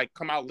heard that, like,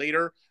 come out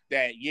later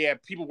that, yeah,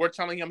 people were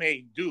telling him,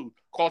 hey, dude,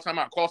 call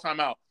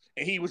timeout.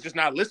 And he was just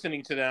not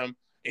listening to them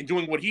and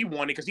doing what he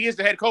wanted because he is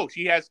the head coach.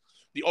 He has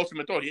the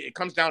ultimate authority. It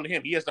comes down to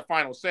him. He has the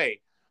final say.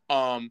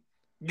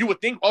 You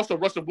would think also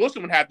Russell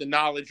Wilson would have the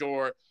knowledge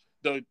or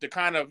the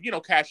kind of,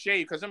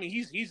 cachet because, I mean,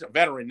 he's a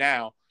veteran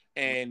now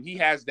and he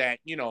has that,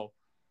 he has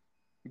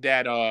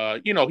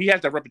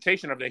that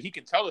reputation of that. He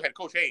can tell the head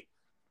coach, hey,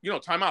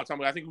 timeout.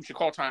 I think we should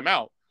call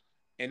timeout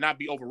and not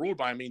be overruled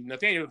by him. I mean,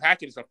 Nathaniel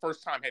Hackett is a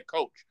first-time head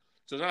coach.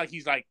 So it's not like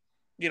he's like,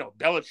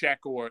 Belichick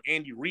or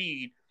Andy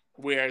Reid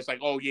where it's like,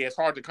 oh, yeah, it's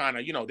hard to kind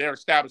of, they're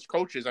established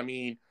coaches. I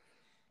mean,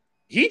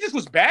 he just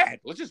was bad.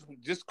 Let's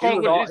just call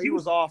it what it is. He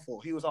was awful.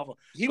 He was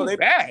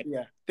bad.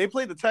 Yeah. They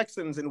played the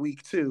Texans in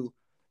week 2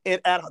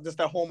 at just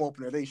that home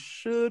opener. They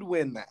should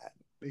win that.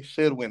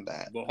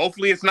 Well,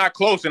 hopefully it's not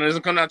close and it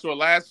doesn't come down to the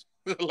last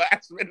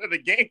minute of the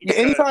game. Yeah,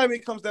 anytime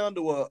it comes down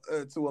to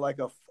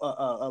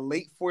a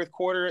late fourth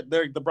quarter,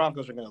 the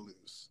Broncos are going to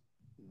lose.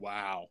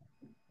 Wow.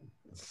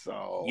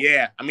 So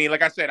yeah, I mean,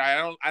 like I said,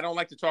 I don't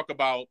like to talk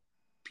about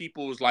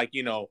people's like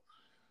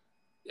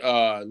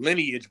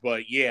lineage,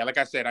 but yeah, like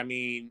I said, I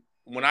mean,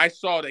 when I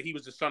saw that he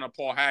was the son of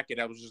Paul Hackett,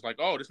 I was just like,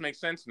 oh, this makes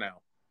sense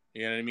now.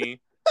 You know what I mean?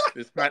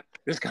 This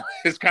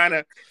kind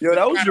of yo,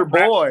 that was your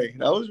boy.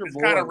 That was your boy.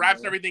 Kind of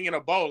wraps everything in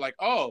a bow. Like,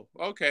 oh,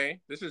 okay,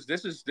 this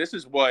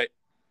is what.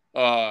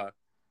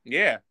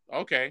 Yeah,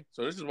 okay,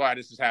 so this is why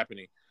this is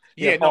happening.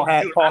 Yeah, Paul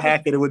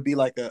Hackett, it would be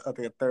like a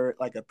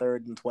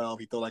third and 12.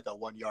 He throw like a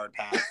 1 yard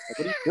pass. Like,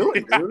 what are you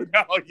doing, dude?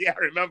 Oh yeah, I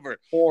remember.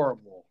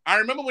 Horrible. I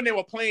remember when they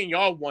were playing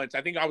y'all once.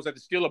 I think I was at the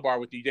Steeler bar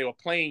with you. They were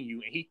playing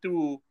you, and he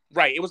threw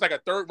right. It was like a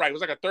third. Right, it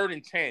was like a 3rd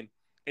and 10,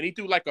 and he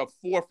threw like a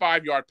 4 or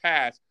 5 yard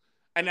pass.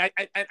 And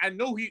I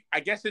know I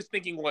guess his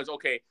thinking was,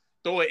 okay,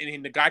 throw it,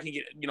 and the guy can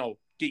get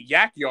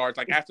yak yards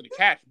like after the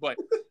catch. But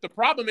the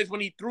problem is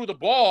when he threw the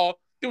ball,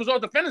 there was all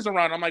defenders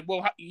around. I'm like,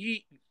 well,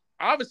 he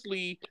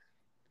obviously.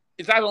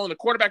 It's either on the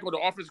quarterback or the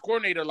offensive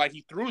coordinator. Like,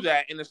 he threw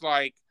that, and it's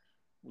like,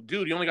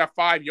 dude, he only got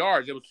 5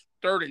 yards. It was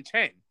 3rd and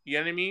 10. You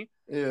know what I mean?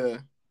 Yeah.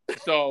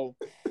 So,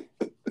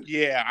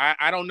 yeah,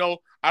 I don't know.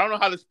 I don't know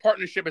how this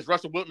partnership, as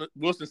Russell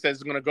Wilson says,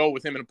 is going to go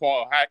with him and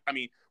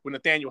with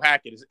Nathaniel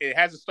Hackett. It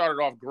hasn't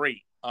started off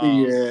great.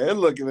 Yeah,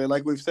 look at it.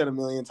 Like we've said a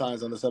million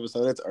times on this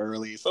episode, it's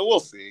early, so we'll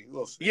see.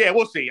 Yeah,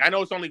 we'll see. I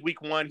know it's only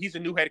week 1. He's a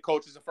new head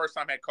coach. He's a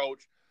first-time head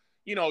coach.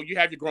 You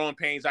have your growing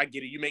pains. I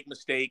get it. You make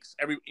mistakes.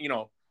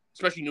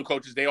 Especially new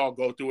coaches, they all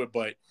go through it.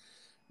 But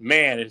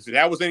man, if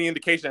that was any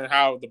indication of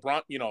how the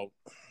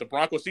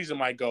Bronco season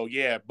might go,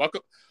 yeah,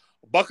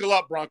 buckle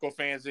up, Bronco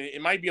fans.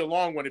 It might be a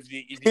long one if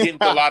you get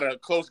into a lot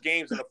of close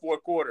games in the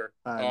fourth quarter.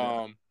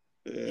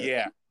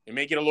 Yeah, it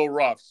may get a little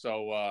rough.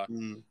 So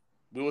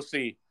we will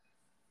see.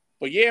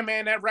 But yeah,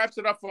 man, that wraps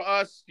it up for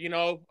us.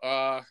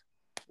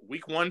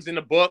 Week 1's in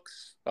the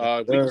books.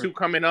 Week 2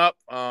 coming up.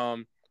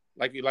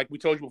 Like we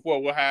told you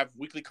before, we'll have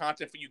weekly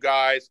content for you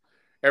guys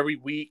every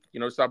week.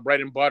 It's our bread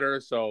and butter.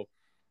 So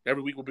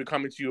every week we'll be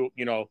coming to you,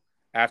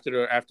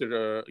 after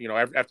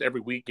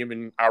every week,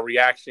 giving our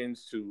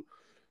reactions to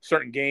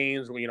certain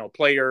games,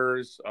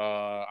 players,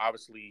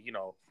 obviously,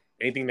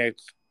 anything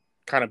that's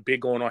kind of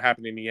big going on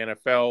happening in the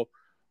NFL.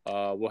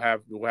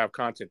 We'll have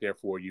content there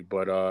for you.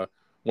 But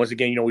once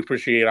again, we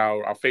appreciate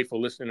our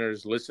faithful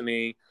listeners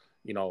listening.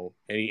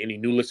 Any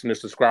new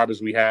listeners,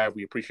 subscribers we have,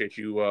 we appreciate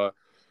you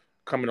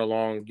coming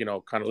along.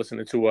 Kind of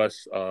listening to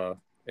us.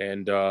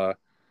 And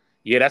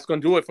yeah, that's gonna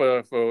do it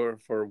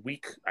for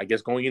week. I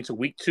guess going into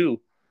week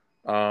 2.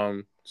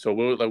 So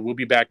we'll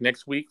be back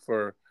next week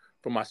for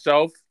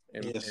myself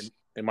and Yes.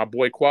 and my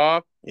boy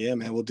Quab. Yeah,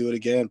 man. We'll do it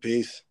again.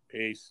 Peace.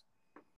 Peace.